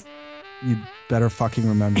This. You better fucking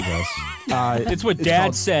remember this. It's what Dad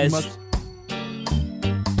called says.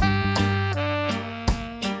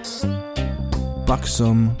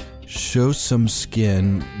 Buxom, Show Some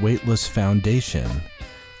Skin, Weightless Foundation,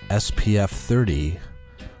 SPF 30,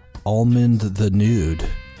 Almond the Nude,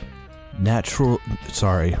 Natural...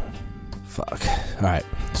 Sorry. Fuck. All right.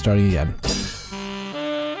 Starting again.